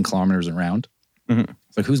 27,000 kilometers around. Mm-hmm.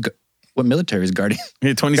 It's like what military is guarding?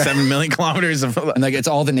 Yeah, 27 million kilometers of... And like, it's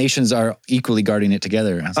all the nations are equally guarding it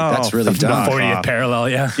together. I was like, that's really dumb. 40th parallel,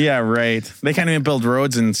 yeah. Yeah, right. They can't even build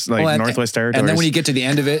roads in Northwest Territories. And then when you get to the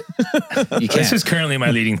end of it, you can't. This is currently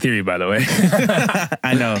my leading theory, by the way.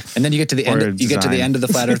 I know. And then you get to the end. You get to the end of the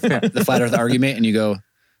flat Earth argument, and you go,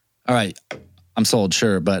 "All right, I'm sold,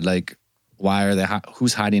 sure, but like, why are they?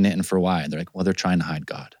 Who's hiding it, and for why?" And they're like, "Well, they're trying to hide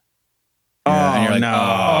God." Oh, and you're like, no.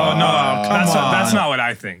 Oh, no. Come on. That's not what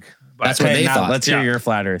I think. But That's what they Now, thought. let's hear your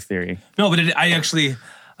flat Earth theory. No, but I actually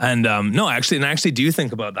do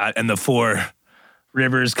think about that and the 4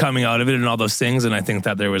 rivers coming out of it and all those things. And I think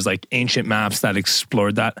that there was like ancient maps that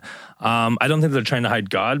explored that. I don't think they're trying to hide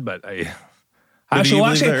God, but the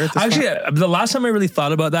last time I really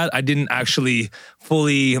thought about that, I didn't actually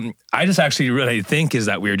fully, I just actually really think is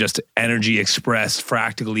that we're just energy expressed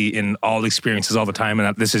fractally in all experiences all the time. And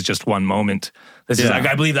that this is just one moment. This is like,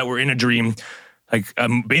 I believe that we're in a dream, like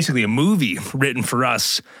basically a movie written for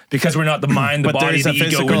us because we're not the mind, the body, the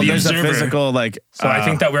ego, we're the observer. So I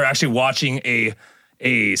think that we're actually watching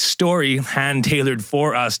a story hand tailored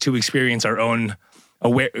for us to experience our own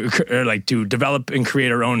to develop and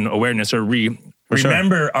create our own awareness or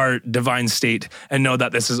remember our divine state and know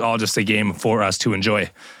that this is all just a game for us to enjoy.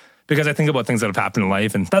 Because I think about things that have happened in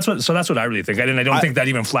life, and that's what I really think. I don't think that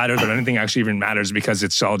even flat Earth or anything actually even matters because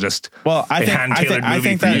it's all just hand-tailored movie. I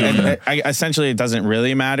think for you. essentially it doesn't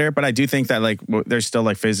really matter, but I do think that like there's still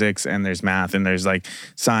like physics and there's math and there's like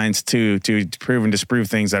science to prove and disprove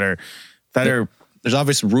things that are. There's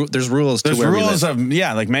obviously there's rules. There's to where rules we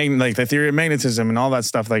live. of like the theory of magnetism and all that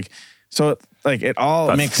stuff. Like so, like it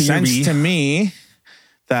all makes sense to me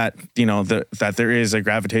that that there is a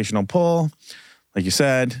gravitational pull. Like you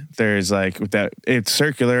said, there's like that. It's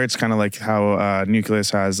circular. It's kind of like how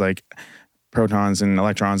nucleus has like protons and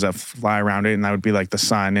electrons that fly around it, and that would be like the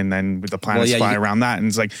sun, and then the planets fly around that, and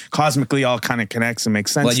it's like cosmically all kind of connects and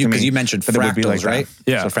makes sense. Well, because you mentioned fractals, like right?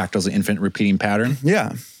 That. Yeah. So fractals, an infinite repeating pattern.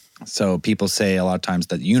 Yeah. So people say a lot of times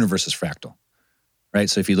that the universe is fractal, right?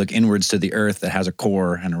 So if you look inwards to the Earth that has a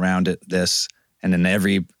core, and around it this, and then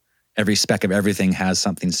every speck of everything has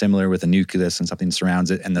something similar with a nucleus and something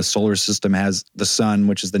surrounds it. And the solar system has the sun,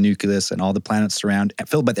 which is the nucleus, and all the planets surround,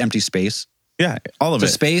 filled by empty space. Yeah, all of it.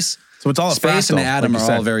 Space. So it's all space fractal, and the atom like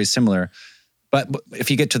are all very similar. But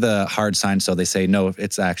if you get to the hard science, so they say, no,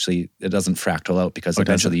 it doesn't fractal out because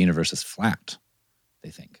eventually the universe is flat,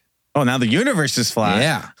 they think. Oh, now the universe is flat.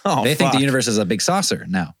 Yeah. Oh, they think the universe is a big saucer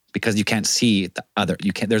now because you can't see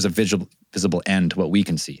there's a visible end to what we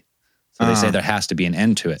can see. So they say there has to be an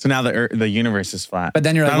end to it. So now the universe is flat. But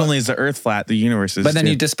then you're not only is the Earth flat, the universe is. But then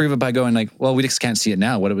you disprove it by going like, well, we just can't see it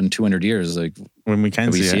now. What in 200 years? Like when we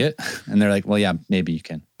can see it? And they're like, well, yeah, maybe you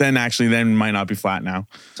can. Then it might not be flat now.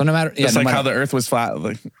 So no matter, just how the Earth was flat.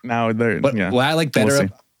 Like now Well, I like better.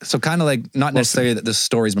 So kind of like not necessarily that this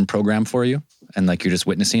story's been programmed for you and like you're just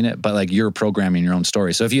witnessing it, but like you're programming your own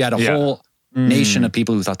story. So if you had a whole nation of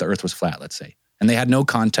people who thought the Earth was flat, let's say, and they had no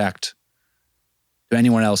contact to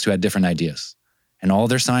anyone else who had different ideas. And all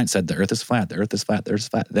their science said the Earth is flat, the Earth is flat, the Earth is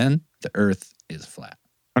flat. Then the Earth is flat.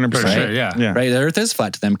 100%. Right? Sure, yeah. Right? The Earth is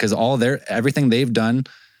flat to them because everything they've done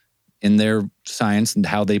in their science and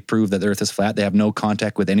how they prove that the Earth is flat, they have no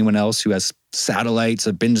contact with anyone else who has satellites,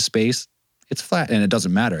 have been to space. It's flat and it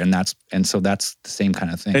doesn't matter. And so that's the same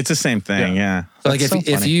kind of thing. It's the same thing, yeah. So like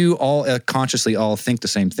if you all consciously all think the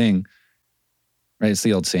same thing, right? It's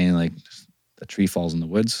the old saying like a tree falls in the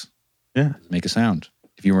woods. Yeah. Make a sound.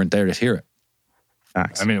 If you weren't there to hear it.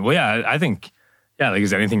 Facts. I mean, well, yeah, I think, like,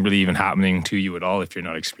 is anything really even happening to you at all if you're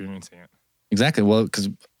not experiencing it? Exactly. Well, because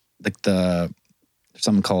like There's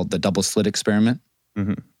something called the double slit experiment.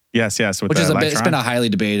 Mm-hmm. Yes. With Which the is electron. it's been a highly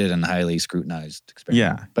debated and highly scrutinized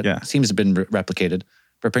experiment. But it seems to have been replicated.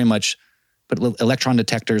 But pretty much, electron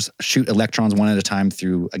detectors shoot electrons one at a time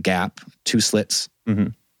through a gap, 2 slits. Mm-hmm.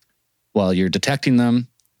 While you're detecting them,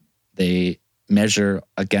 they measure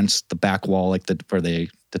against the back wall, where they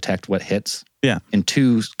detect what hits. Yeah. In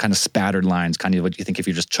 2 kind of spattered lines, kind of what you think if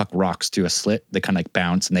you just chuck rocks through a slit, they kind of like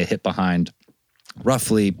bounce and they hit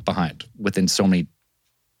roughly behind, within so many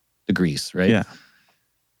degrees, right? Yeah.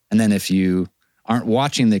 And then if you aren't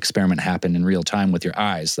watching the experiment happen in real time with your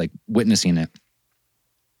eyes, like witnessing it,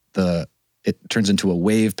 it turns into a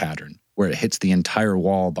wave pattern where it hits the entire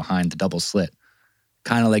wall behind the double slit.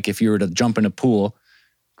 Kind of like if you were to jump in a pool,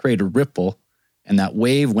 create a ripple, and that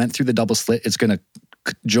wave went through the double slit, it's going to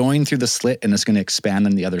join through the slit and it's going to expand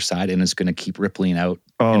on the other side and it's going to keep rippling out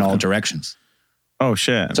in all directions. Oh,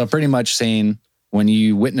 shit. So pretty much saying when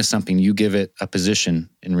you witness something, you give it a position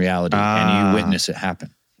in reality and you witness it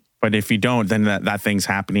happen. But if you don't, then that thing's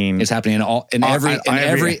happening. It's happening in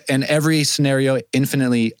every scenario,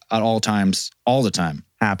 infinitely at all times, all the time.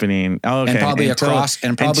 Happening. Oh, okay. And probably across we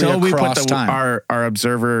put time. Our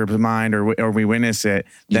observer mind or we witness it,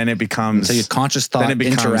 then it becomes. So your conscious thought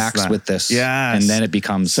interacts with this. Yeah. And then it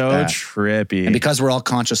becomes so trippy. And because we're all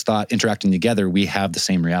conscious thought interacting together, we have the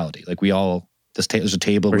same reality. Like we all, there's a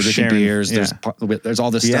table, we're drinking beers, there's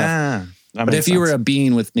all this stuff. Yeah. But if you were a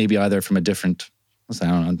being with maybe either from a different, I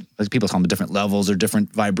don't know, like people call them different levels or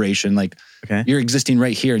different vibration. Like you're existing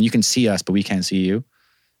right here and you can see us, but we can't see you.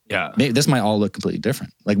 Yeah. This might all look completely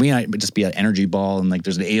different. Like we might just be an energy ball and like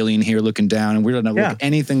there's an alien here looking down and we don't look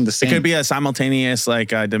anything the same. It could be a simultaneous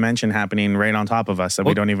dimension happening right on top of us that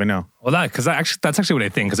we don't even know. Well, that's actually what I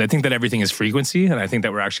think. Because I think that everything is frequency. And I think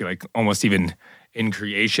that we're actually like almost even in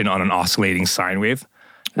creation on an oscillating sine wave.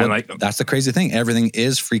 Well, and that's the crazy thing. Everything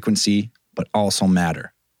is frequency, but also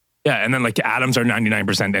matter. Yeah, and then like atoms are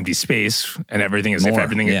 99% empty space, and everything is if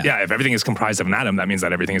everything is comprised of an atom, that means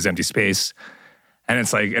that everything is empty space. And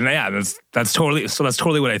it's like, and that's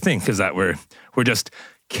totally what I think is that we're just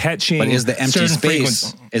catching. But is the empty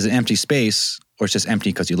space is an empty space, or it's just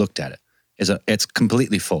empty because you looked at it? It's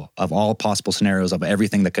completely full of all possible scenarios of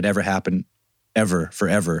everything that could ever happen, ever,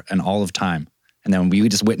 forever, and all of time. And then we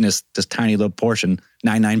just witnessed this tiny little portion,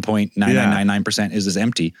 99.9999% is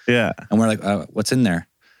empty. Yeah, and we're like, what's in there?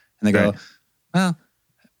 And they go, well,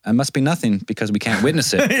 it must be nothing because we can't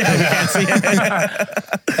witness it. We can't see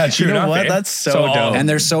it. That's true. You know what? That's so dope. And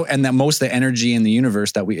that most of the energy in the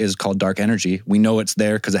universe is called dark energy. We know it's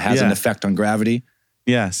there because it has an effect on gravity.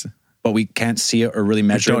 Yes. But we can't see it or really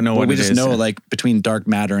measure it. We don't know what it is. We just know like between dark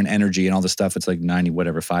matter and energy and all this stuff, it's like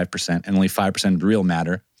 5%, and only 5% real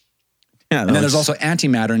matter. Yeah, and then there's also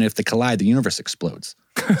antimatter, and if they collide, the universe explodes.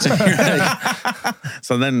 So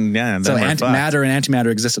matter and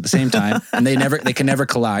antimatter exist at the same time, and they can never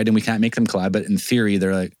collide, and we can't make them collide. But in theory,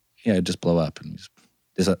 they're like, just blow up, and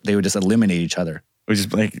they would just eliminate each other. Which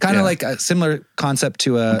is like kind of like a similar concept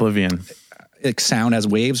to oblivion. Like sound as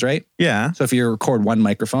waves, right? Yeah. So if you record one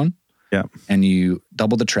microphone, and you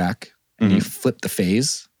double the track, and you flip the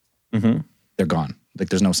phase, they're gone. Like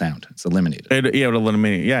there's no sound. It's eliminated. It would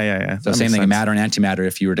eliminate. Yeah. So same thing, matter and antimatter.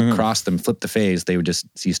 If you were to cross them, flip the phase, they would just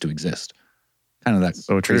cease to exist. Kind of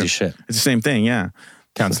that crazy shit. It's the same thing. Yeah.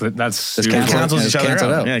 Cancels it. That's cancels each other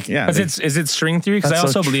out. Yeah. Is it string theory? Because I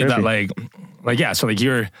also believe that so like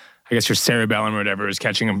your cerebellum or whatever is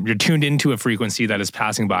catching them. You're tuned into a frequency that is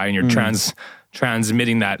passing by, and you're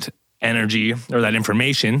transmitting that energy or that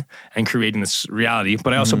information and creating this reality.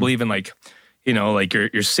 But I also believe in like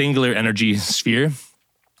your singular energy sphere.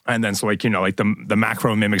 And then so like the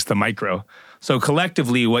macro mimics the micro. So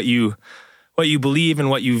collectively what you believe and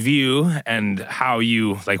what you view and how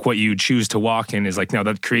you like what you choose to walk in is like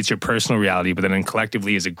that creates your personal reality. But then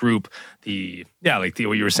collectively as a group, what you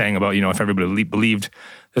were saying about, if everybody believed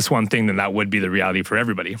this one thing, then that would be the reality for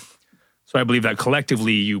everybody. So I believe that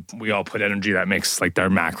collectively we all put energy that makes like their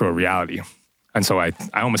macro reality. And so I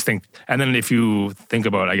almost think, and then if you think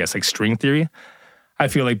about, I guess, like string theory, I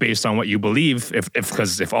feel like based on what you believe,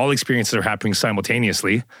 if all experiences are happening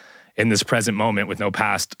simultaneously in this present moment with no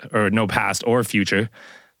past or future,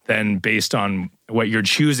 then based on what you're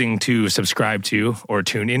choosing to subscribe to or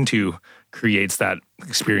tune into creates that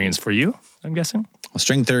experience for you, I'm guessing. Well,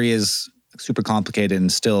 string theory is super complicated and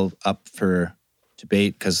still up for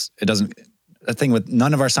debate because the thing with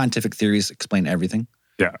none of our scientific theories explain everything.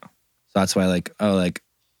 Yeah. So that's why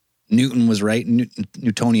Newton was right,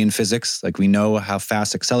 Newtonian physics. Like we know how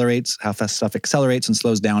fast stuff accelerates and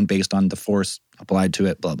slows down based on the force applied to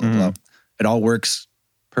it, blah, blah, blah. It all works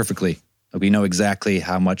perfectly. Like we know exactly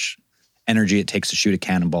how much energy it takes to shoot a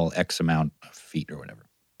cannonball X amount of feet or whatever.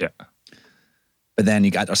 Yeah. But then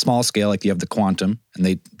you got a small scale, like you have the quantum, and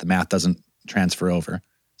the math doesn't transfer over.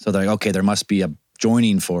 So they're like, okay, there must be a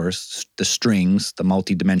joining force, the strings, the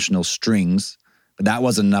multi-dimensional strings, but that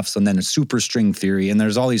wasn't enough. So then a superstring theory, and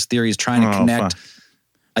there's all these theories trying to connect.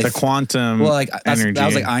 The quantum energy. That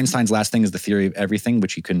was like Einstein's last thing is the theory of everything,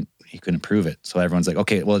 which he couldn't prove it. So everyone's like,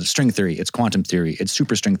 okay, well, it's string theory, it's quantum theory, it's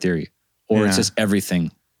superstring theory, or it's just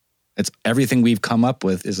everything. It's everything we've come up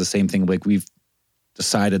with is the same thing. Like we've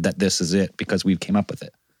decided that this is it because we came up with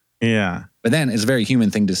it. Yeah. But then it's a very human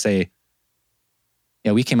thing to say,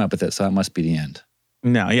 yeah, we came up with it, so that must be the end.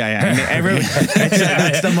 No, yeah. I mean,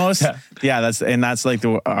 that's the most. Yeah, that's like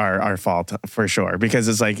our fault for sure, because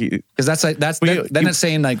it's like because then it's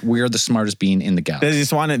saying like we're the smartest being in the galaxy. They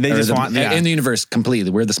just want in the universe completely.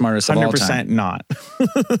 We're the smartest of all time. 100% not.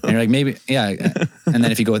 And you're like maybe and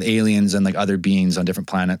then if you go with aliens and like other beings on different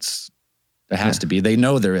planets, there has to be. They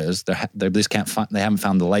know there is. They just can't find. They haven't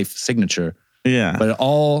found the life signature. Yeah. But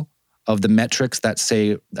all of the metrics that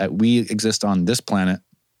say that we exist on this planet,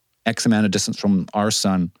 X amount of distance from our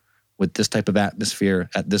sun, with this type of atmosphere,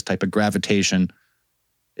 at this type of gravitation,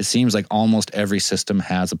 it seems like almost every system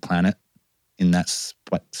has a planet in that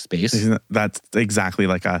space. That's exactly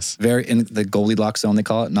like us. Very in the Goldilocks zone, they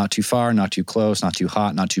call it. Not too far, not too close, not too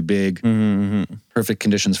hot, not too big. Mm-hmm. Perfect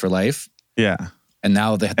conditions for life. Yeah. And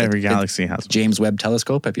now every galaxy has one. James Webb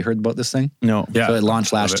Telescope. Have you heard about this thing? No. Yeah. So it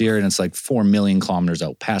launched last year, and it's like 4 million kilometers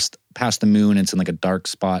out past the moon. It's in like a dark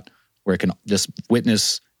spot where it can just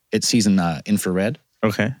witness. It sees in infrared.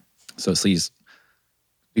 Okay. So it sees,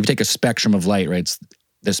 if you take a spectrum of light, right, it's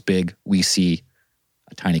this big, we see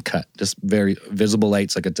a tiny cut. Just very visible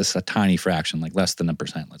light's like just a tiny fraction, like less than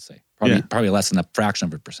 1%, let's say. Probably less than a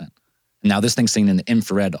fraction of 1%. Now this thing's seeing in the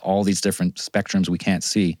infrared all these different spectrums we can't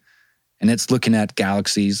see. And it's looking at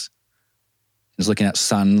galaxies. It's looking at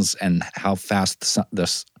suns and how fast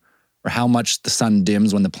or how much the sun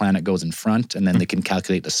dims when the planet goes in front. And then they can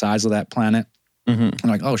calculate the size of that planet. Mm-hmm. I'm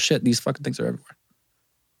like, oh shit, these fucking things are everywhere.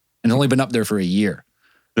 And it's only been up there for a year.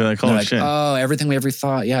 They're like, oh shit. Oh, everything we ever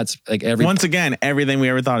thought. Yeah, it's like once again, everything we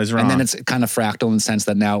ever thought is wrong. And then it's kind of fractal in the sense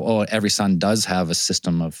that now, every sun does have a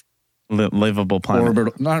system of livable planet.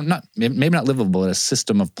 Orbital, maybe not livable, but a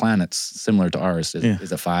system of planets similar to ours.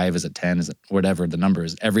 Is it 5? Is it 10? Is it whatever the number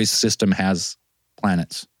is? Every system has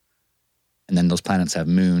planets. And then those planets have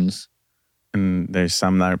moons. And there's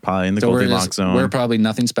some that are probably in the Goldilocks zone. We're probably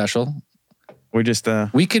nothing special. We're just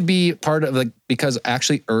we could be part of because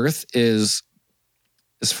actually Earth is,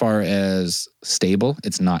 as far as stable,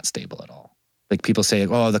 it's not stable at all. Like people say,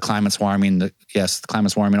 oh, the climate's warming. Yes, the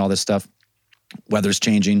climate's warming, all this stuff. Weather's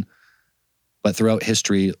changing. But throughout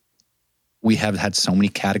history, we have had so many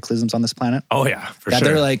cataclysms on this planet. Oh yeah, for sure.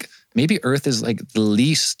 They're like, maybe Earth is like the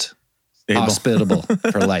least hospitable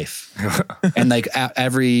for life. And like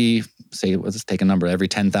let's take a number, every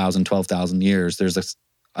 10,000, 12,000 years, there's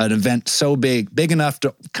an event so big enough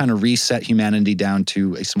to kind of reset humanity down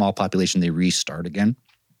to a small population, they restart again.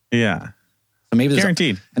 Yeah. So maybe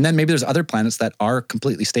guaranteed. And then maybe there's other planets that are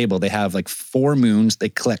completely stable. They have like 4 moons. They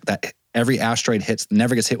collect that every asteroid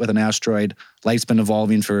never gets hit with an asteroid. Life's been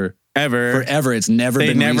evolving forever. It's never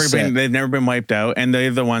been reset. They've never been wiped out. And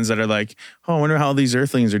they're the ones that are like, oh, I wonder how these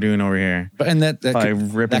Earthlings are doing over here. But and I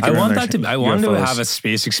want to have a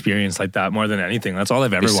space experience like that more than anything. That's all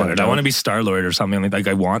I've ever wanted. I want to be Star-Lord or something like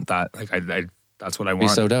I want that. Like I that's what I want. Be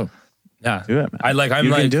so dope. Yeah. Do it, man.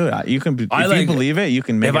 You can do it. You can if you believe it, you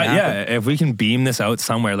can make it happen. Yeah, if we can beam this out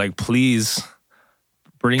somewhere, like please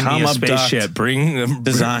bring me a spaceship. Bring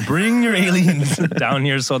your aliens down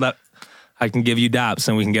here so that I can give you daps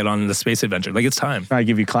and we can get on the space adventure. Like it's time. I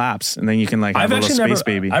give you claps and then you can like have a little space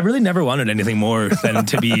baby. I really never wanted anything more than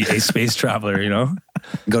to be a space traveler, you know?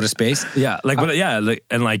 Go to space? Yeah.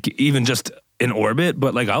 Like even just in orbit,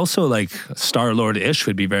 but like also like Star-Lord-ish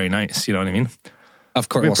would be very nice. You know what I mean? Of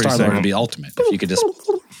course. Well, Star-Lord would be ultimate. If you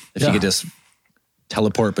could just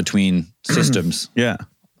teleport between systems. Yeah.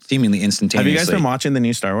 Seemingly instantaneously. Have you guys been watching the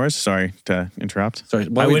new Star Wars? Sorry to interrupt. Sorry,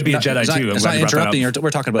 I would be a Jedi too. It's not interrupting. We're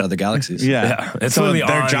talking about other galaxies. Yeah. It's literally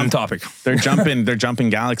on topic. They're jumping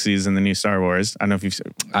galaxies in the new Star Wars. I don't know if you've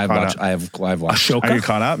I've watched. Ahsoka? Are you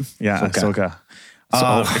caught up? Yeah, Ahsoka.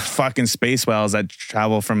 It's fucking space whales that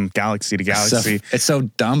travel from galaxy to galaxy. It's so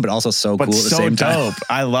dumb, but also so cool at the so same time. dope.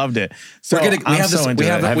 I loved it. So We have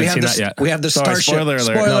the Starship. Spoiler alert.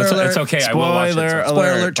 Spoiler No, alert. it's okay. I will watch it. Spoiler alert.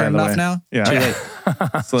 Spoiler alert. Turn it by the off way. now. Yeah.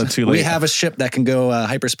 It's a little too late. We have a ship that can go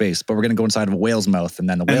hyperspace, but we're going to go inside of a whale's mouth, and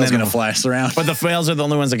then the whale's then going to fly us around. But the whales are the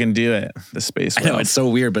only ones that can do it. The space I whales. know, it's so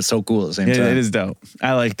weird, but so cool at the same time. It is dope.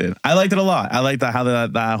 I liked it. I liked it a lot. I like how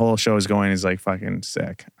that whole show is going. Is like fucking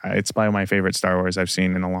sick. It's probably my favorite Star Wars I've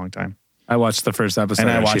seen in a long time. I watched the first episode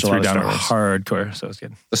And I and watched she a lot threw of down Star Wars. hardcore, so it's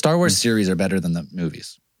good. The Star Wars series are better than the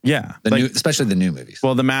movies. Yeah, Especially the new movies.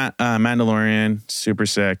 well, the Mandalorian, super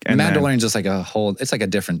sick. And Mandalorian's just like a whole, it's like a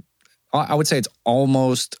different, I would say it's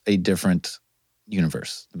almost a different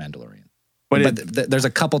universe, the Mandalorian. But there's a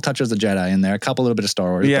couple touches of Jedi in there, a couple little bit of Star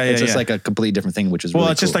Wars. Yeah, it's just yeah. like a completely different thing, which is well,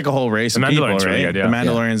 really it's just cool. like a whole race of The people, Mandalorian's right? really good, yeah. The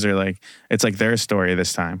Mandalorians are like, it's like their story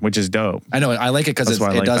this time, which is dope. I know, I like it because That's why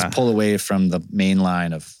I it like does that. pull away from the main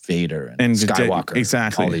line of Vader and Skywalker.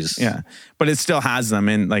 Exactly. All these, Yeah. But it still has them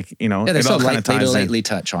in like, Yeah, it they all kind of they ties in. lightly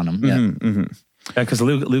touch on them. Yeah. Yeah, because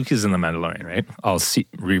Luke is in the Mandalorian, right? All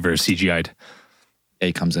reverse CGI'd. Yeah,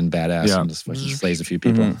 he comes in badass Yeah. and just fucking slays a few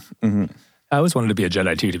people. I always wanted to be a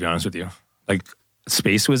Jedi too, to be honest with you. Like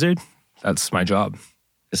space wizard, that's my job.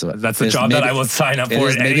 That's the job that I will sign up for. It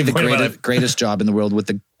is at maybe any the point in my life. greatest job in the world with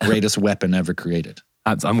the greatest weapon ever created.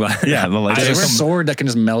 I'm glad. Yeah, the lightsaber. There's a sword that can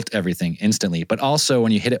just melt everything instantly, but also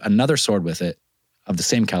when you hit another sword with it of the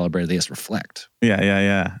same caliber, they just reflect. Yeah.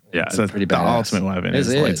 Yeah, So pretty the badass. ultimate weapon It is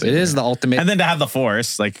is. lightsaber. It is the ultimate. And then to have the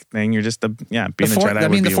Force, like, then you're just being a Jedi. I mean,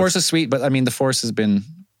 would the be- Force is sweet, but I mean, the Force has been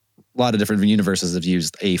a lot of different universes have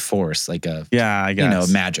used a Force, like a Yeah, I guess.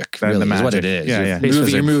 magic. The Really, is what magic. it is. Yeah,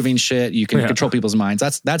 You're moving shit. You can Yeah. control people's minds.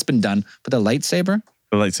 That's been done. But the lightsaber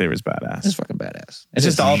The lightsaber is badass. is fucking badass. It's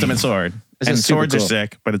just the ultimate sword. It's And just super swords are cool.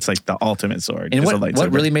 sick, but it's like the ultimate sword. And is a what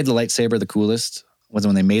lightsaber. really made the lightsaber the coolest was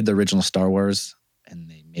when they made the original Star Wars and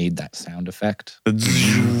they made that sound effect.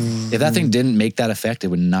 If that thing didn't make that effect, it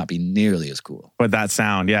would not be nearly as cool. But that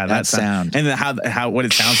sound, yeah, that sound. and then how what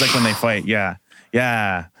it sounds like when they fight, yeah,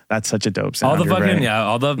 that's such a dope sound. All the You're fucking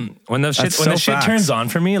right. when the shit facts. turns on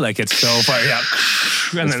for me, like it's so far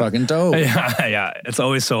and It's fucking dope. yeah, it's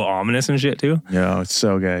always so ominous and shit too. Yo, it's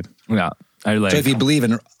so good. Yeah, I like. So if you believe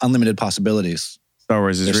in unlimited possibilities, Star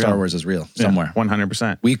Wars is real. Star Wars is real somewhere.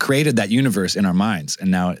 100%. We created that universe in our minds, and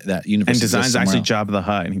now that universe And exists design's somewhere actually else. Jabba the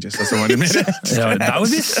Hutt, and he just doesn't want to admit it. Yeah, that would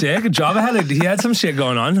be sick. Jabba he had some shit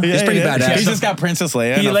going on. He's pretty badass. He's just got Princess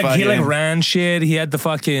Leia. He and like fucking- ran shit. He had the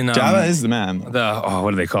fucking Jabba is the man. what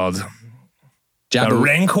are they called? The Jabba,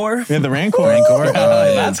 Rancor. Yeah, the Rancor.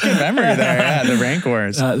 That's good memory there. Yeah, the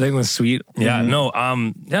Rancors. That thing was sweet. Yeah, no,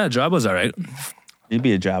 Jabba's all right. You'd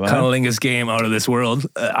be a Jabba. Cunnilingus game out of this world.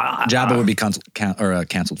 Jabba would be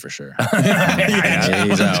canceled for sure. Yeah,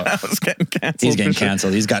 he's out. Jabba's getting canceled. He's getting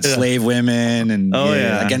canceled. He's got slave women and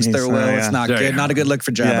against their He's, will. yeah. It's not There you good. go. Not a good look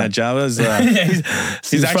for Yeah, Jabba. Jabba's.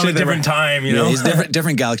 He's from actually a the different time, you know. He's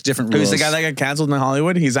different galaxy, different Who's rules. the guy that got canceled in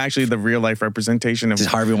Hollywood? He's actually the real life representation of He's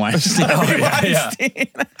Harvey Weinstein yeah.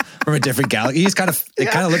 from a different galaxy. He's kind of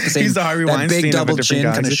look the same. He's the Harvey that Weinstein big of a double different chin,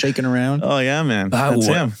 kind of galaxy. shaking around. Oh yeah, man. That's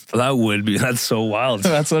him. That would be. That's so wild.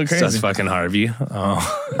 That's so crazy. That's fucking Harvey.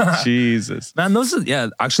 Oh, Jesus. man, those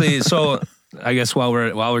are actually. So I guess while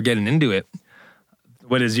we're getting into it,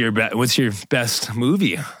 what's your best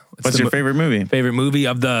movie? What's your favorite movie? favorite movie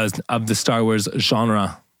of the Star Wars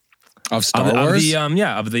genre? Of Star Of Wars?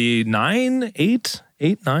 of the 9, 8,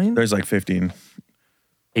 9, There's like 15.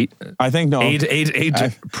 8, I think no. 8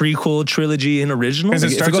 prequel trilogy and original. 'Cause it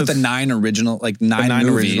If you starts go with with the 9 original, like 9 nine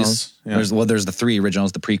movies, originals, yeah. there's the 3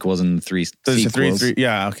 originals, the prequels, and the 3 There's sequels. the three.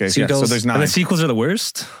 Yeah. Okay. Yeah, so Sequels. there's And 9. the sequels are the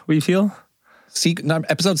worst. What do you feel?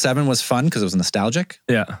 Episode 7 was fun because it was nostalgic,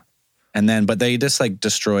 Yeah. and then but they just like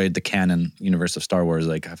destroyed the canon universe of Star Wars,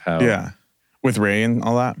 like of how Yeah. With Rey and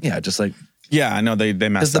all that. just like Yeah. I know they messed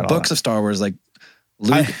because the that all books up. of Star Wars, like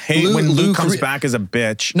Luke, I hate when Luke comes re- back as a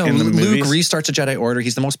bitch. No, in the Luke movies. restarts the Jedi Order.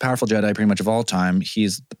 He's the most powerful Jedi pretty much of all time.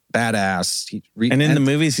 He's badass. And in the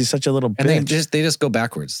movies, he's such a little and bitch. they just go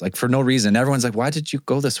backwards, like for no reason. Everyone's like, "Why did you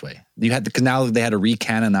go this way?" You had because now they had to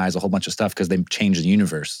recanonize a whole bunch of stuff because they changed the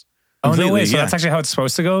universe. Oh no Completely, way! So yeah. that's actually how it's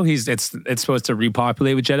supposed to go. It's supposed to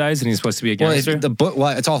repopulate with Jedis, and he's supposed to be a Well, gangster. the book.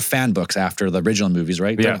 Well, it's all fan books after the original movies,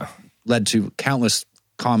 right? Yeah. That led to countless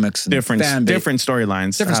comics and different fan base- different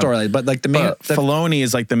storylines. different storyline. But like the main, But Filoni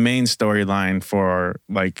is like the main storyline for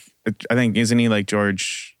like I think isn't he like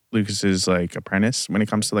George Lucas's like apprentice when it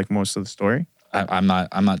comes to like most of the story? I'm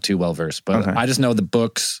not too well versed, but Okay. I just know the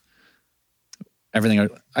books. Everything.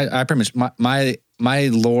 I pretty much my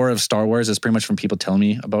lore of Star Wars is pretty much from people telling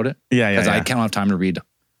me about it. Yeah, Because I can't have time to read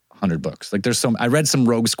 100 books. Like there's I read some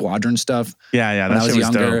Rogue Squadron stuff. Yeah, when that I was shit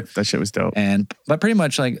was younger. dope. That shit was dope. But pretty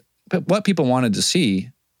much like what people wanted to see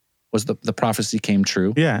was the prophecy came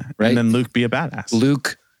true. Yeah, right. And then Luke be a badass.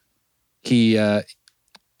 Luke,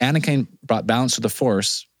 Anakin brought balance to the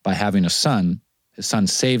Force by having a son. His son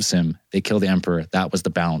saves him. They kill the Emperor. That was the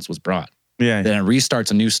balance was brought. Yeah. Then it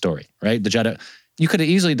restarts a new story, right? The Jedi. You could have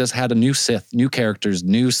easily just had a new Sith, new characters,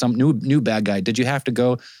 new bad guy. Did you have to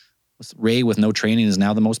go? Rey with no training is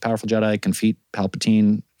now the most powerful Jedi. Can defeat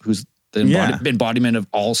Palpatine, who's the embodiment of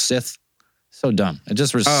all Sith. So dumb. It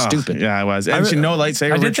just was stupid. Yeah, it was. And she no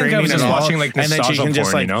lightsaber I did think I was just watching like and then she can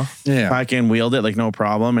just like fucking wield it like no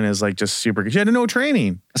problem and is like just super good. She had no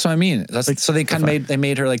training. That's what I mean. So they kind of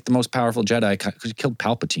made her like the most powerful Jedi because she killed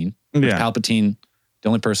Palpatine. Yeah. Palpatine, the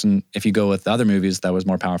only person, if you go with the other movies that was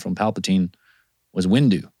more powerful than Palpatine, was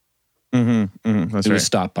Windu. That's He was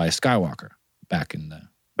stopped by Skywalker back in the...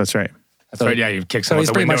 That's right. That's right. Yeah, you kick someone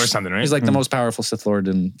out the window or something, right? He's like the most powerful Sith Lord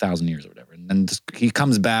in 1,000 years or whatever. And then he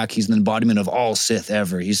comes back. He's an embodiment of all Sith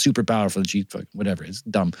ever. He's super powerful. Whatever. It's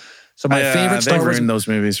dumb. So my favorite Star Wars... those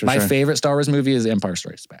movies for sure. favorite Star Wars movie is Empire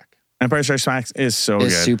Strikes Back. Empire Strikes Back is so good.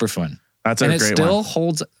 It's super fun. That's a great one. And it still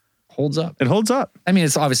holds up. It holds up. I mean,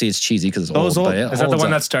 it's cheesy because it's old. But is that the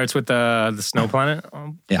one that starts with the snow planet?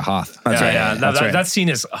 Yeah, Hoth. That's right. That scene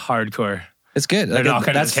is hardcore. It's good. They're not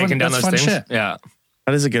kind of taking down those things. Shit. Yeah.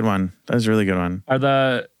 That is a good one. That is a really good one. What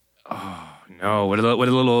are the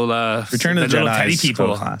little Return of the Jedi teddy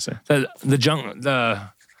people? Classic.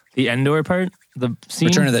 The Endor part, the scene.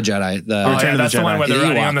 Return of the Jedi. That's the one where they're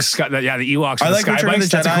running on the sky. The Ewoks. I like Return of the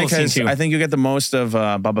Jedi because I think you get the most of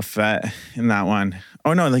Boba Fett in that one.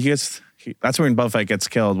 Oh no, that's when Boba Fett gets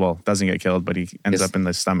killed. Well, doesn't get killed, but he ends up in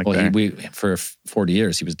the stomach. Well, for 40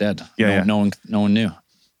 years he was dead. Yeah, no one knew.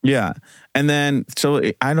 Yeah. And then, so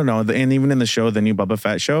I don't know. And even in the show, the new Boba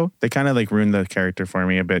Fett show, they kind of like ruined the character for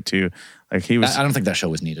me a bit too. Like I don't think that show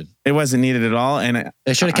was needed. It wasn't needed at all. And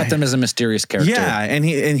they should have kept him as a mysterious character. Yeah. And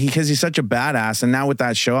because he's such a badass. And now with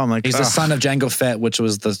that show, I'm like, he's the son of Jango Fett, which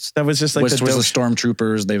was the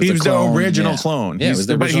stormtroopers. He was the original clone. Yeah,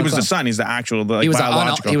 but he was the son. He's the actual, he was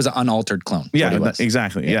an unaltered clone. Yeah,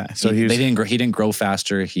 exactly. Yeah. So he didn't grow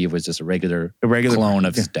faster. He was just a regular clone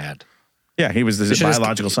of his dad. Yeah, he was the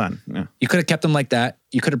biological son. Yeah. You could have kept him like that.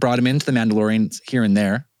 You could have brought him into the Mandalorian here and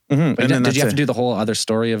there. Mm-hmm. But did you have to do the whole other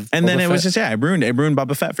story of? And Boba then it Fett? was just it ruined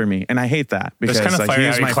Boba Fett for me, and I hate that because kind of he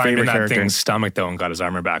was my favorite that character. Thing's stomach though and got his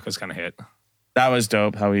armor back was kind of hit. That was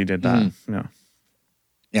dope how he did that.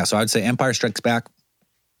 Yeah, so I'd say Empire Strikes Back.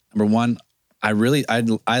 Number one, I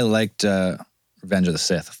liked Revenge of the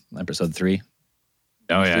Sith, Episode 3.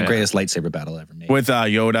 Oh yeah, the greatest lightsaber battle ever made with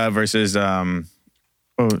Yoda versus.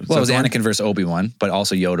 It was Anakin versus Obi-Wan, but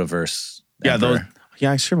also Yoda versus Emperor.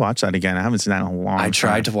 I should watch that again. I haven't seen that in a long time. I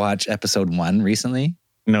tried to watch Episode 1 recently.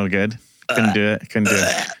 No good. Couldn't do it.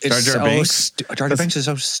 Jar Jar Binks. Jar Jar Binks is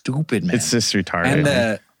so stupid, man. It's just retarded.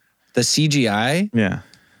 And the CGI. Yeah.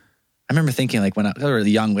 I remember thinking like when I was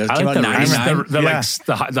young, it came out in 99.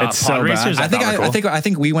 The pod racers. I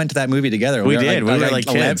think we went to that movie together. We did. We were like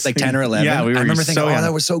kids. Like 10 or 11. Yeah, we were. I remember thinking,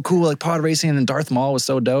 that was so cool. Like pod racing and Darth Maul was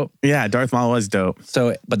so dope. Yeah, Darth Maul was dope.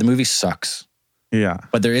 So, but the movie sucks. Yeah.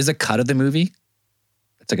 But there is a cut of the movie.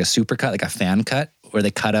 It's like a super cut, like a fan cut, where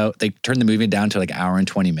they turn the movie down to like an hour and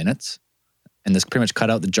 20 minutes. And this pretty much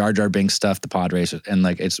cut out the Jar Jar Binks stuff, the pod racers, and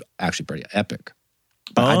like it's actually pretty epic.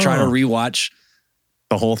 But I try to rewatch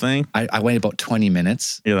the whole thing. I wait about 20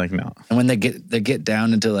 minutes. You're like, no. And when they get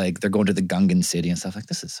down into like they're going to the Gungan city and stuff, like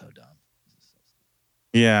this is so dumb.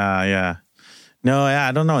 Yeah. No,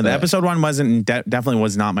 I don't know. The Episode 1 definitely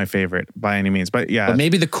was not my favorite by any means. But yeah. But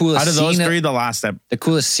maybe the coolest out of those three, the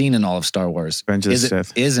coolest scene in all of Star Wars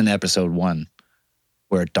is in Episode 1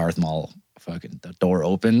 where Darth Maul the door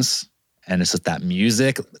opens and it's just that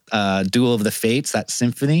music, Duel of the Fates, that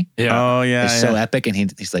symphony. Yeah. Oh yeah. It's so epic, and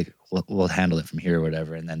he's like, we'll handle it from here or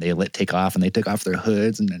whatever. And then they take off their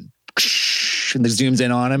hoods, and then and it zooms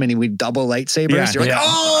in on him, and we double lightsabers. Yeah. You're like,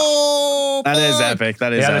 oh, that is epic.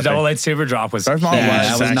 That is epic. The double lightsaber drop was Darth Maul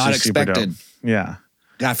was not expected. Yeah.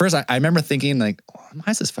 At first, I remember thinking like,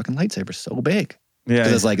 why is this fucking lightsaber so big? Yeah.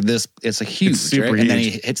 Because it's like this, it's a huge, it's super right? huge. And then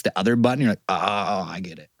he hits the other button. You're like, oh, I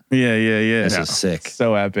get it. Yeah. This is sick.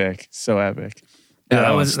 So epic.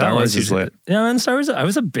 Yeah, Star Wars is lit. Yeah, man, Star Wars. I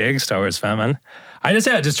was a big Star Wars fan, man.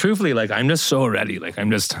 Just truthfully, like, I'm just so ready. Like,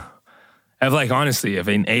 honestly, if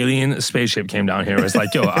an alien spaceship came down here, it was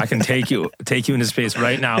like, yo, I can take you into space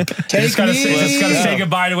right now. You just gotta say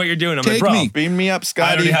goodbye to what you're doing. I'm like, bro, beam me up, Scotty.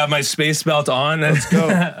 I already have my space belt on. Let's go.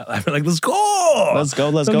 I'm like, let's go. Let's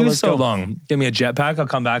go. So long. Give me a jetpack. I'll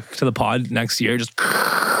come back to the pod next year. Just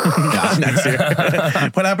next year.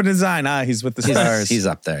 What happened to Zion? He's with the stars. He's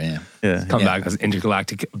up there, yeah. Come back as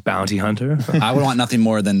intergalactic bounty hunter. I would want nothing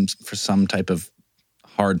more than for some type of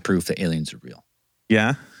hard proof that aliens are real.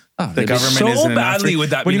 Yeah. Oh, The government so isn't enough badly for- would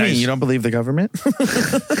that What be do you mean? nice? You don't believe the government?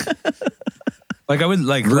 Like I would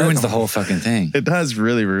like ruins the whole fucking thing. It does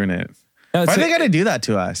really ruin it. Yeah, Why it's do they like- got to do that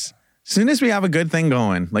to us? As soon as we have a good thing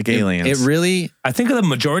going, like aliens. It really, I think the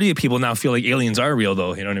majority of people now feel like aliens are real,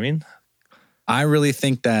 though. You know what I mean? I really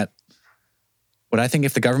think that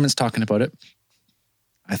if the government's talking about it,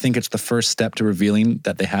 I think it's the first step to revealing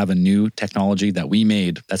that they have a new technology that we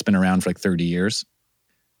made that's been around for like 30 years.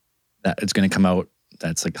 That it's going to come out.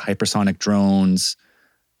 That's like hypersonic drones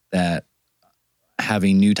that have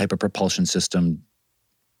a new type of propulsion system.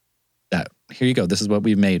 That here you go. This is what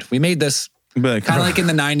we've made. We made this But- kind of like in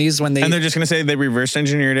the 90s when they. and they're just going to say they reverse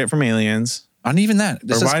engineered it from aliens. Not even that.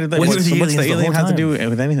 Or why did they? what What's were the the aliens the alien whole have to time? do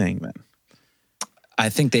with anything then? I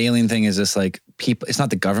think the alien thing is just like people. It's not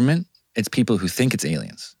the government. It's people who think it's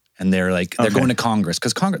aliens, and they're Okay. going to Congress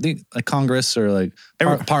because Congress or like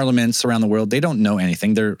parliaments around the world. They don't know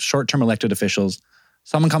anything. They're short-term elected officials.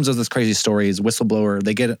 Someone comes with this crazy stories, whistleblower.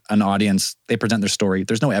 They get an audience. They present their story.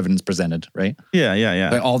 There's no evidence presented, right? Yeah.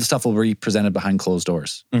 But all the stuff will be presented behind closed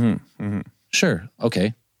doors. Mm-hmm. Sure,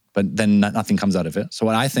 okay, but then nothing comes out of it. So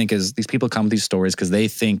what I think is these people come with these stories because they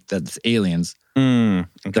think that it's aliens. The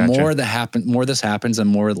more this happens and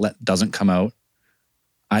more doesn't come out.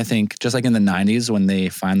 I think just like in the 90s when they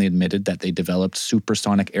finally admitted that they developed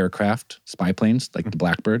supersonic aircraft, spy planes like the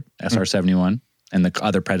Blackbird, SR-71, and the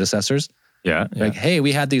other predecessors. Yeah. Like, hey,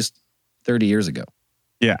 we had these 30 years ago.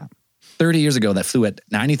 Yeah. 30 years ago that flew at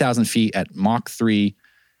 90,000 feet at Mach 3,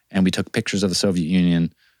 and we took pictures of the Soviet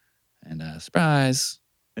Union. And surprise.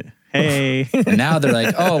 Hey. And now they're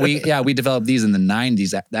like, oh, we developed these in the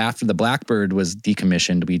 90s. After the Blackbird was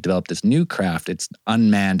decommissioned, we developed this new craft. It's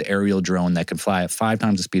unmanned aerial drone that can fly at 5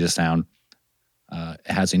 times the speed of sound. It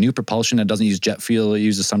has a new propulsion that doesn't use jet fuel. It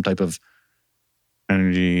uses some type of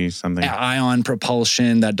Energy, something. ion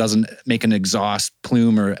propulsion that doesn't make an exhaust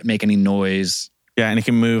plume or make any noise. Yeah, and it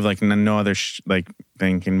can move like no other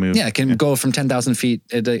thing can move. Yeah, it can go from 10,000 feet.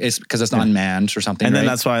 It's because it's unmanned or something. And then right?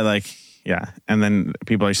 that's why and then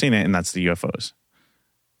people are seeing it, and that's the UFOs.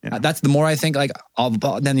 Yeah. That's the more I think like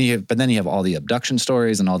then you have all the abduction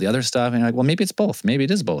stories and all the other stuff, and you're like, well, maybe it's both. Maybe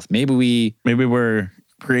it is both. Maybe we're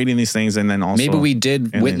creating these things, and then also maybe we did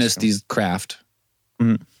aliens witness come. these craft.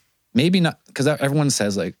 Mhm. Maybe not, because everyone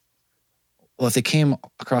says like, well, if they came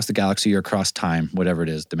across the galaxy or across time, whatever it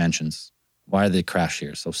is, dimensions, why did they crash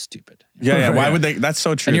here? So stupid. Yeah. Why would they? That's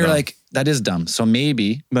so true. And you're though. like, that is dumb. So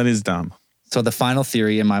maybe. that is dumb. So the final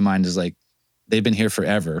theory in my mind is like, they've been here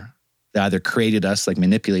forever. They either created us, like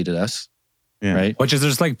manipulated us, Yeah. right? Which is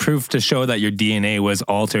just like proof to show that your DNA was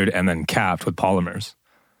altered and then capped with polymers.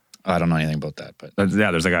 I don't know anything about that, but There's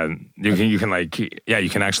like you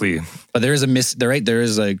can actually. But there is there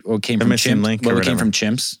is like what came The from missing chimps. link or Well, it came whatever. from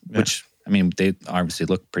chimps, Yeah. which I mean they obviously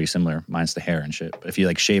look pretty similar, minus the hair and shit. But if you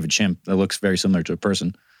like shave a chimp, it looks very similar to a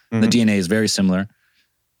person. The DNA is very similar.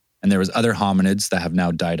 And there was other hominids that have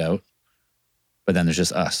now died out, but then there's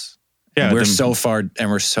just us. Yeah, And we're them- so far and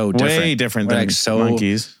we're so different. Way different We're than like so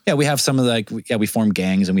monkeys. Yeah, we have some of the we form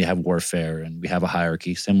gangs and we have warfare and we have a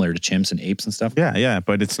hierarchy similar to chimps and apes and stuff. Yeah,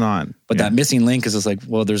 but it's not. But yeah. that missing link is just like,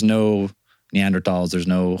 well, there's no Neanderthals, there's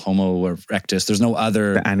no Homo erectus, there's no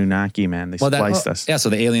other. The Anunnaki, man, they spliced us. Yeah, so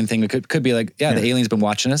the alien thing could be like, the alien's been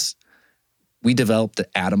watching us. We developed the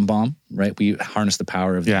atom bomb, right? We harnessed the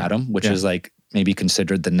power of the atom, which is like maybe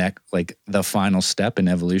considered the final step in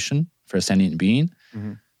evolution for a sentient being.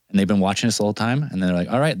 Mm-hmm. And they've been watching us the whole time. And they're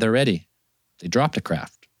like, all right, they're ready. They dropped a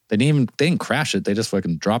craft. They didn't crash it. They just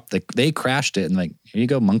fucking dropped they crashed it and like, here you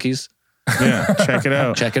go, monkeys. Yeah, check it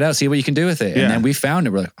out. Check it out. See what you can do with it. Yeah. And then we found it.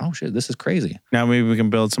 We're like, oh shit, this is crazy. Now maybe we can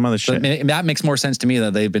build some other So shit. that makes more sense to me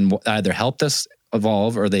that they've been either helped us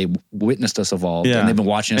evolve or they witnessed us evolve and they've been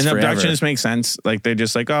watching us and forever. abductions make sense. Like they're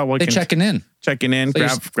just like, oh, well, They're checking in.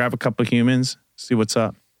 grab a couple of humans, see what's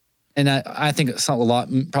up. And I think it's not a lot,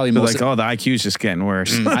 probably They're most. like, oh, the IQ's just getting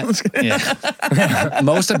worse.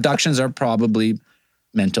 Most abductions are probably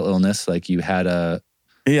mental illness. Like you had a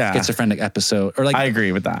schizophrenic episode, or like I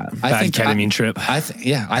agree with that. Bad ketamine trip. I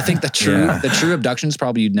think the true abductions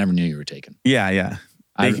probably you never knew you were taken. Yeah.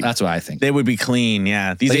 That's what I think. They would be clean,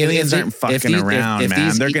 yeah. These Like, aliens if aren't they- fucking if these- around, if man.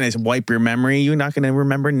 these- They're going to wipe your memory. You're not going to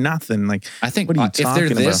remember nothing. Like, I think what are you if they're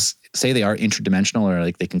talking about? this, say they are interdimensional or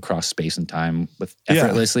like they can cross space and time with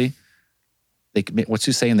effortlessly. What's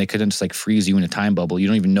who saying they couldn't just like freeze you in a time bubble? You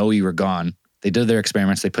don't even know you were gone. They did their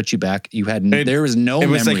experiments. They put you back. There was no It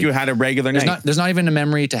memory. was like you had a regular night. There's not even a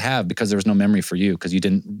memory to have because there was no memory for you because you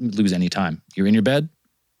didn't lose any time. You're in your bed.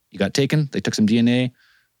 You got taken. They took some DNA,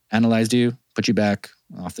 analyzed you, put you back.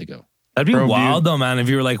 Off they go. That'd be wild though, man. If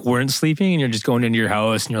you were like weren't sleeping and you're just going into your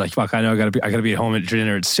house and you're like, fuck, I know I gotta be at home at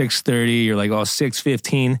dinner at 6:30. You're like, oh,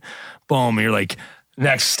 6:15. Boom. And you're like,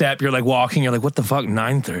 next step, you're like walking. You're like, what the fuck,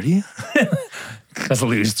 9:30? That's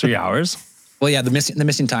lose 3 hours. Well, yeah, the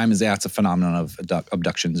missing time is that's a phenomenon of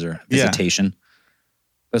abductions or visitation. Yeah.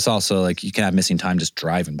 But it's also like you can have missing time just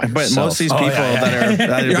driving by yourself. But most of these people that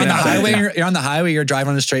are you're on the highway. You're on the highway. You're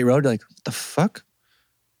driving on a straight road. You're like, what the fuck?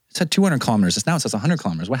 It said 200 kilometers. Now it says 100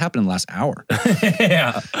 kilometers. What happened in the last hour?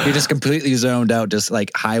 Yeah. You're just completely zoned out, just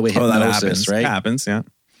like highway hypnosis, that happens, right? It happens, yeah.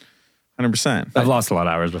 100%. I've lost a lot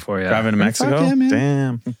of hours before, yeah. Driving to Mexico? Yeah, man.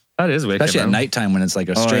 Damn. That is wicked, especially at nighttime when it's like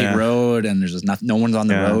a straight road and there's just no one's on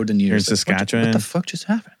the road and you're in Saskatchewan. What the fuck just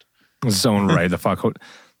happened? Zone right the fuck out.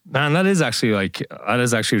 Man, that is actually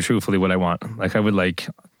truthfully what I want. Like I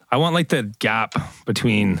want like the gap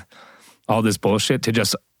between all this bullshit to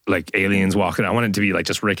just like aliens walking. I want it to be like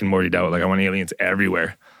just Rick and Morty'd out. Like I want aliens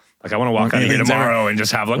everywhere. Like I want to walk out of here tomorrow and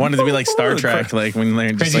just have like. I want it to be like Star Trek, like when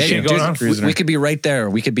they're just like shit going on. We could be right there.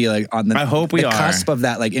 We could be like on the. I hope we the are. cusp of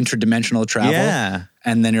that like interdimensional travel. Yeah.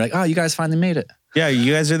 And then you're like, oh, you guys finally made it. Yeah,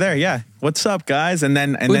 you guys are there. Yeah, what's up, guys? And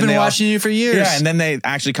then we've been watching you for years. Yeah, and then they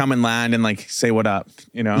actually come and land and like say what up.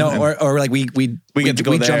 You know? No, or like we get to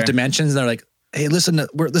go there. jump dimensions. And they're like, hey, listen,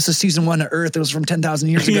 this is season 1 of Earth. It was from 10,000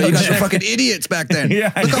 years ago. You guys were fucking idiots back then.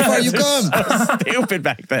 Yeah, look how far you've come. So stupid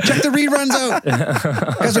back then. Check the reruns out. You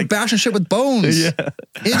guys are bashing shit with bones. Yeah.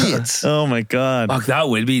 Idiots. Oh my god. Fuck, that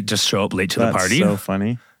would be just show up late to the party. So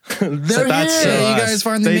funny. They're here. You guys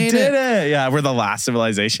finally made it. Yeah, we're the last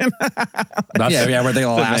civilization. We're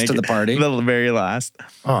the last to the party. The very last.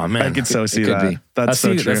 Oh man, I could so see that. Be. That's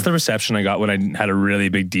so true. That's the reception I got when I had a really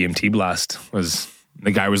big DMT blast. Was the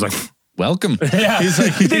guy was like, welcome. Yeah, he's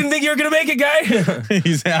like, you didn't think you were gonna make it, guy.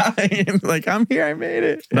 He's like, I'm here. I made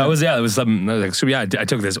it. That was it was something like so. Yeah, I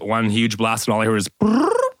took this one huge blast and all I heard was,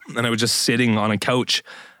 and I was just sitting on a couch.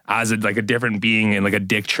 As a different being in like a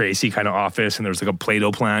Dick Tracy kind of office, and there was like a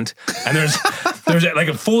Play-Doh plant, and there's like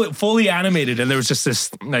a fully animated, and there was just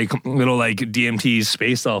this like little like DMT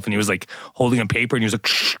space elf, and he was like holding a paper, and he was like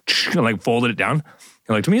and like folded it down, and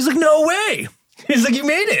like to me, he's like, no way. He's like, you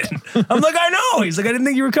made it. I'm like, I know. He's like, I didn't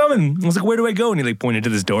think you were coming. I was like, where do I go? And he like pointed to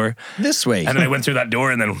this door. This way. And then I went through that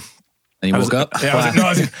door, and then. And you woke up? Yeah,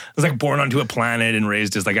 I was like born onto a planet and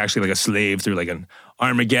raised as like actually like a slave through like an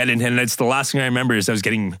Armageddon. And it's the last thing I remember is I was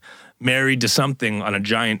getting married to something on a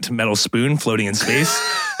giant metal spoon floating in space.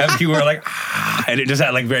 And people were like, and it just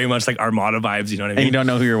had like very much like Armada vibes, you know what I mean? And you don't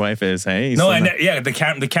know who your wife is, hey? No,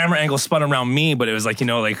 the camera angle spun around me, but it was like, you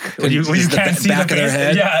know, like when you can't see back the of their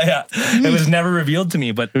head. Yeah. It was never revealed to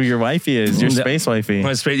me, but who your wifey is, your space wifey.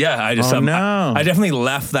 I just no. I definitely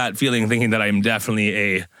left that feeling thinking that I'm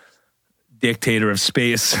definitely a dictator of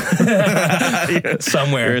space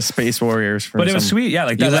somewhere. You're a space warrior. But it was sweet, yeah.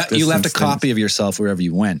 Like you left a copy of yourself wherever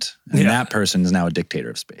you went, and that person is now a dictator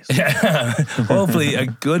of space. Yeah, hopefully a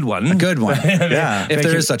good one. A good one. Yeah, if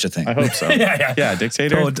there is such a thing. I hope so. Yeah,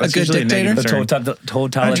 dictator. A good dictator.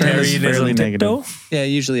 Totalitarianism. Negative. Yeah,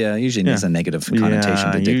 usually there's a negative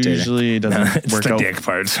connotation to dictator. Usually it doesn't it's work the out. Dick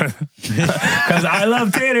part. Because I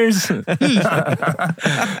love taters.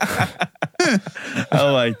 I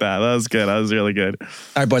like that. That was good. That was really good. All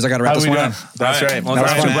right, boys, I got to wrap this one up. That's right. Well,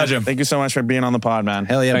 that was a pleasure. Thank you so much for being on the pod, man.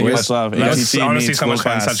 Hell yeah, Thank boys. Much love. Honestly, so much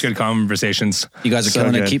fun. GLOcast. Such good conversations. You guys are So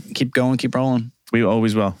killing good. it. Keep going. Keep rolling. We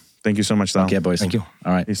always will. Thank you so much, though. Okay, boys. Thank you.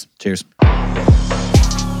 All right. Peace. Cheers.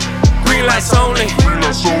 Green lights only. Green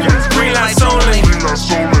lights only. Green lights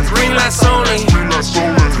only. Green lights only.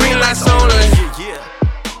 Green lights only.